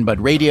Stitcher and Renbud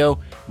Radio.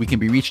 We can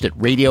be reached at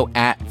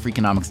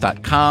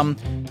radio@freakonomics.com.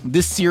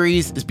 This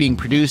series is being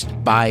produced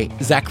by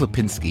Zach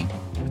Lipinski.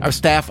 Our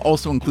staff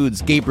also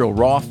includes Gabriel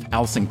Roth,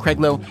 Allison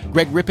Craiglow,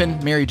 Greg Rippin,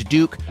 Mary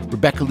Duke,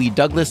 Rebecca Lee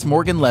Douglas,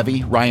 Morgan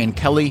Levy, Ryan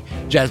Kelly,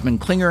 Jasmine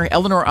Klinger,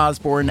 Eleanor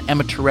Osborne,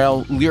 Emma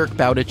Terrell, Lyric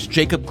Bowditch,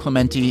 Jacob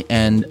Clementi,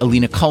 and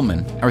Alina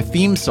Kuhlman. Our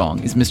theme song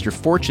is Mr.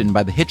 Fortune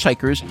by The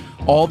Hitchhikers.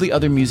 All the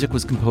other music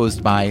was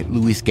composed by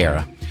Luis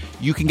Guerra.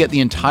 You can get the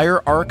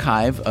entire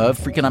archive of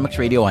Freakonomics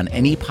Radio on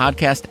any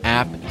podcast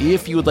app.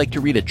 If you would like to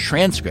read a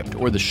transcript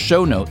or the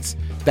show notes,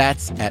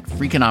 that's at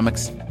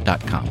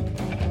Freakonomics.com.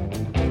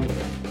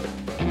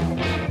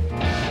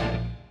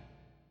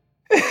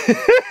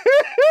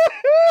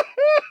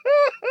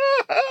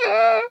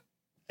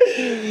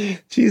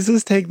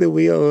 Jesus, take the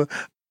wheel.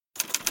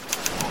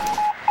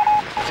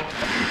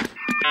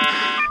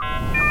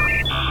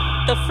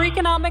 The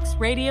Freakonomics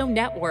Radio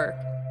Network,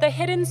 the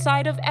hidden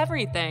side of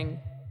everything.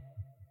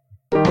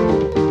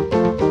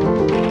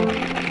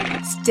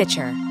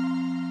 Stitcher.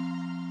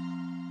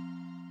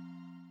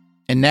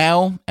 And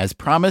now, as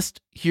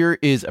promised, here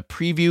is a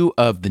preview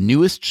of the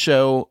newest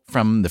show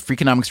from the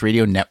Freakonomics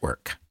Radio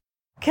Network.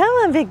 Come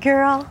on, big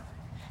girl.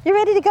 You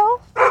ready to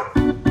go?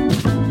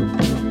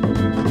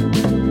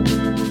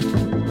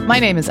 My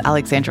name is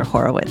Alexandra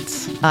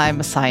Horowitz. I'm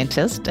a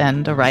scientist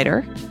and a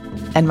writer,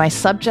 and my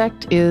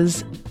subject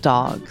is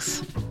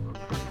dogs.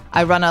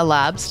 I run a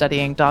lab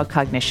studying dog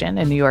cognition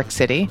in New York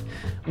City,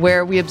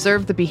 where we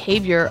observe the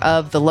behavior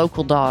of the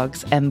local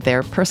dogs and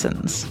their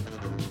persons.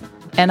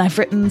 And I've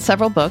written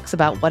several books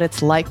about what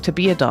it's like to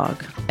be a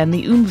dog and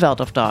the Umwelt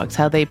of dogs,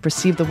 how they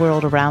perceive the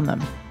world around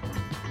them.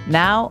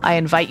 Now I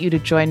invite you to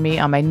join me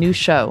on my new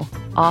show,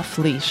 Off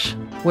Leash,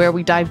 where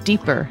we dive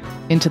deeper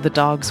into the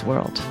dog's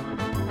world.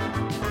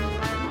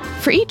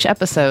 For each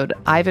episode,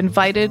 I've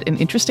invited an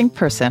interesting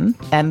person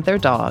and their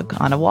dog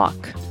on a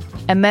walk.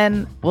 And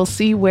then we'll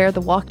see where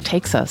the walk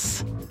takes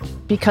us.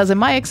 Because in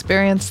my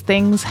experience,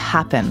 things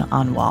happen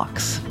on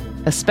walks,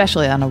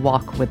 especially on a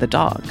walk with a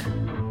dog.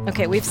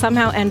 Okay, we've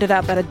somehow ended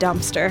up at a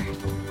dumpster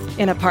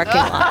in a parking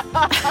lot.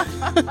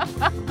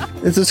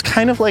 This is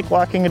kind of like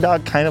walking a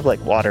dog, kind of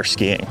like water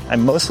skiing.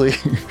 I'm mostly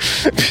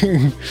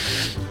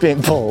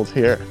being pulled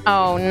here.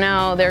 Oh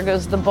no, there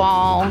goes the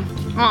ball.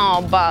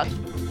 Oh, Buck.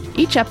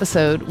 Each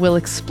episode will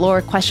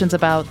explore questions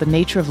about the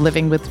nature of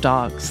living with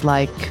dogs,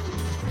 like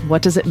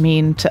what does it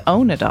mean to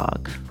own a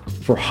dog?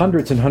 For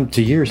hundreds and hundreds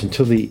of years,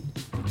 until the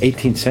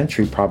 18th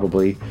century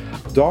probably,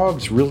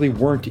 dogs really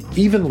weren't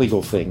even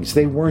legal things.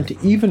 They weren't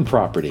even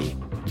property.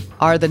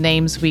 Are the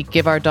names we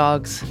give our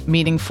dogs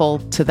meaningful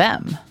to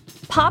them?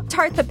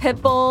 Pop-Tart the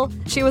pit bull,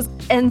 she was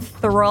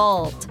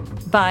enthralled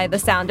by the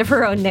sound of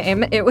her own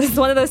name. It was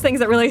one of those things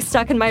that really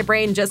stuck in my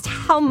brain, just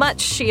how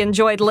much she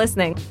enjoyed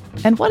listening.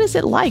 And what is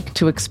it like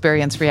to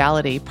experience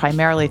reality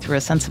primarily through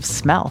a sense of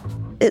smell?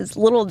 His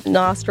little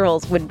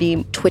nostrils would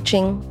be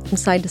twitching from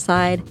side to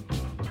side.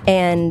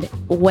 And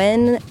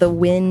when the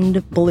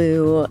wind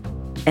blew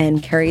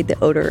and carried the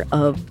odor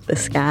of the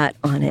scat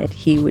on it,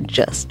 he would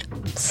just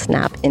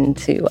snap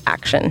into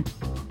action.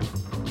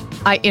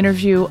 I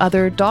interview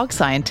other dog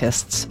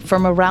scientists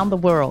from around the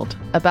world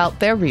about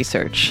their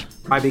research.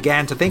 I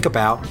began to think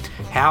about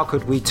how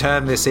could we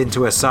turn this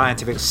into a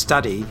scientific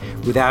study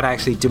without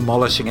actually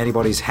demolishing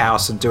anybody's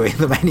house and doing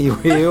them any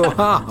real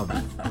harm.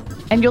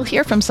 And you'll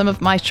hear from some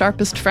of my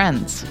sharpest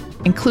friends,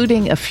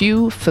 including a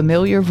few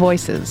familiar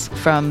voices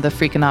from the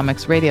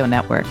Freakonomics Radio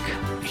Network.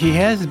 He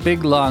has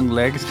big, long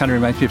legs, kind of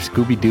reminds me of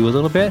Scooby-Doo a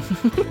little bit.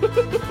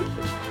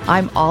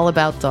 I'm all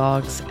about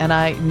dogs, and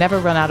I never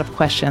run out of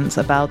questions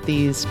about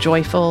these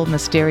joyful,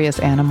 mysterious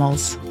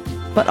animals.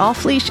 But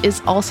Off Leash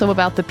is also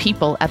about the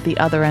people at the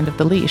other end of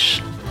the leash,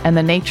 and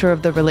the nature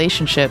of the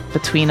relationship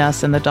between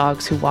us and the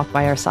dogs who walk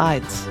by our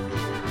sides.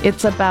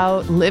 It's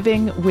about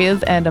living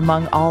with and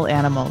among all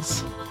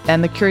animals,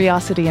 and the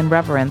curiosity and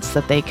reverence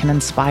that they can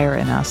inspire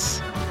in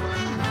us.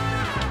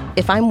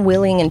 If I'm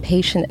willing and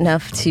patient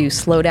enough to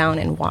slow down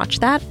and watch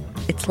that,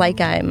 it's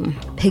like I'm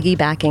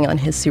piggybacking on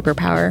his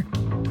superpower.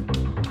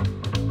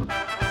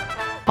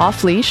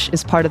 Off Leash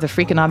is part of the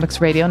Freakonomics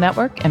Radio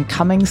Network and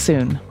coming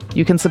soon.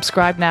 You can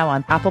subscribe now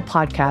on Apple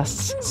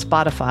Podcasts,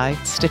 Spotify,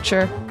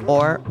 Stitcher,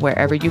 or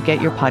wherever you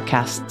get your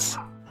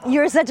podcasts.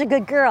 You're such a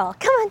good girl.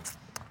 Come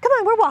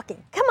on, we're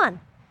walking. Come on.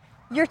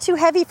 You're too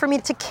heavy for me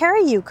to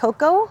carry you,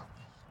 Coco.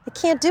 I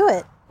can't do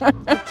it. I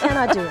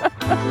cannot do it.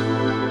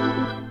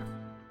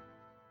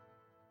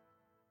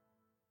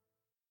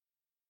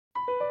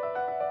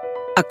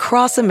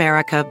 Across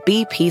America,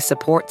 BP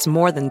supports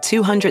more than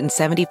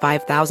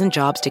 275,000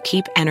 jobs to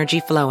keep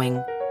energy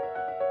flowing.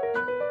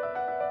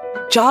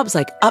 Jobs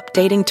like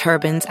updating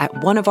turbines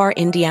at one of our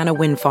Indiana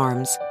wind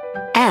farms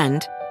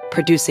and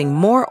producing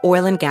more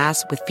oil and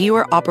gas with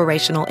fewer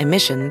operational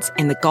emissions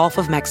in the Gulf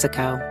of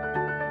Mexico.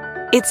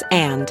 It's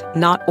and,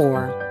 not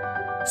or.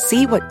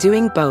 See what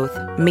doing both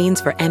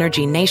means for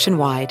energy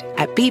nationwide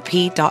at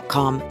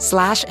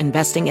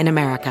bp.com/investing in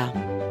America.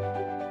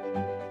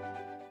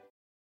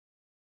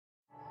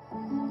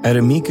 At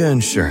Amica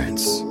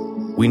Insurance,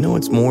 we know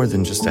it's more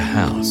than just a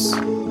house.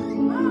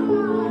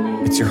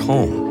 It's your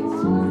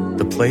home,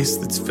 the place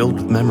that's filled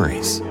with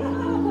memories.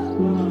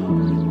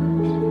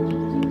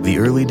 The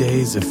early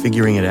days of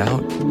figuring it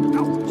out,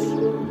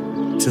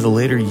 to the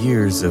later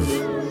years of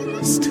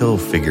still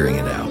figuring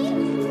it out.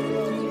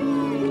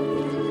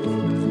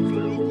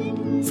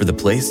 For the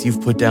place you've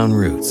put down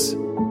roots,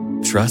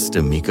 trust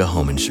Amica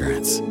Home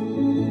Insurance.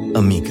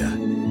 Amica,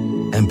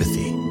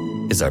 empathy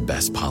is our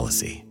best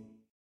policy.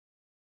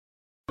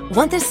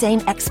 Want the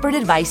same expert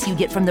advice you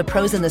get from the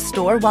pros in the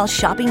store while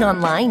shopping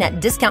online at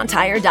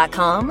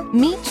DiscountTire.com?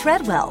 Meet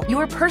Treadwell,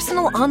 your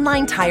personal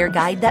online tire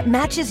guide that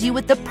matches you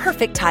with the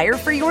perfect tire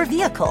for your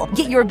vehicle.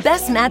 Get your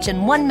best match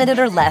in 1 minute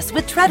or less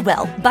with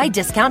Treadwell by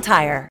Discount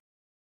Tire.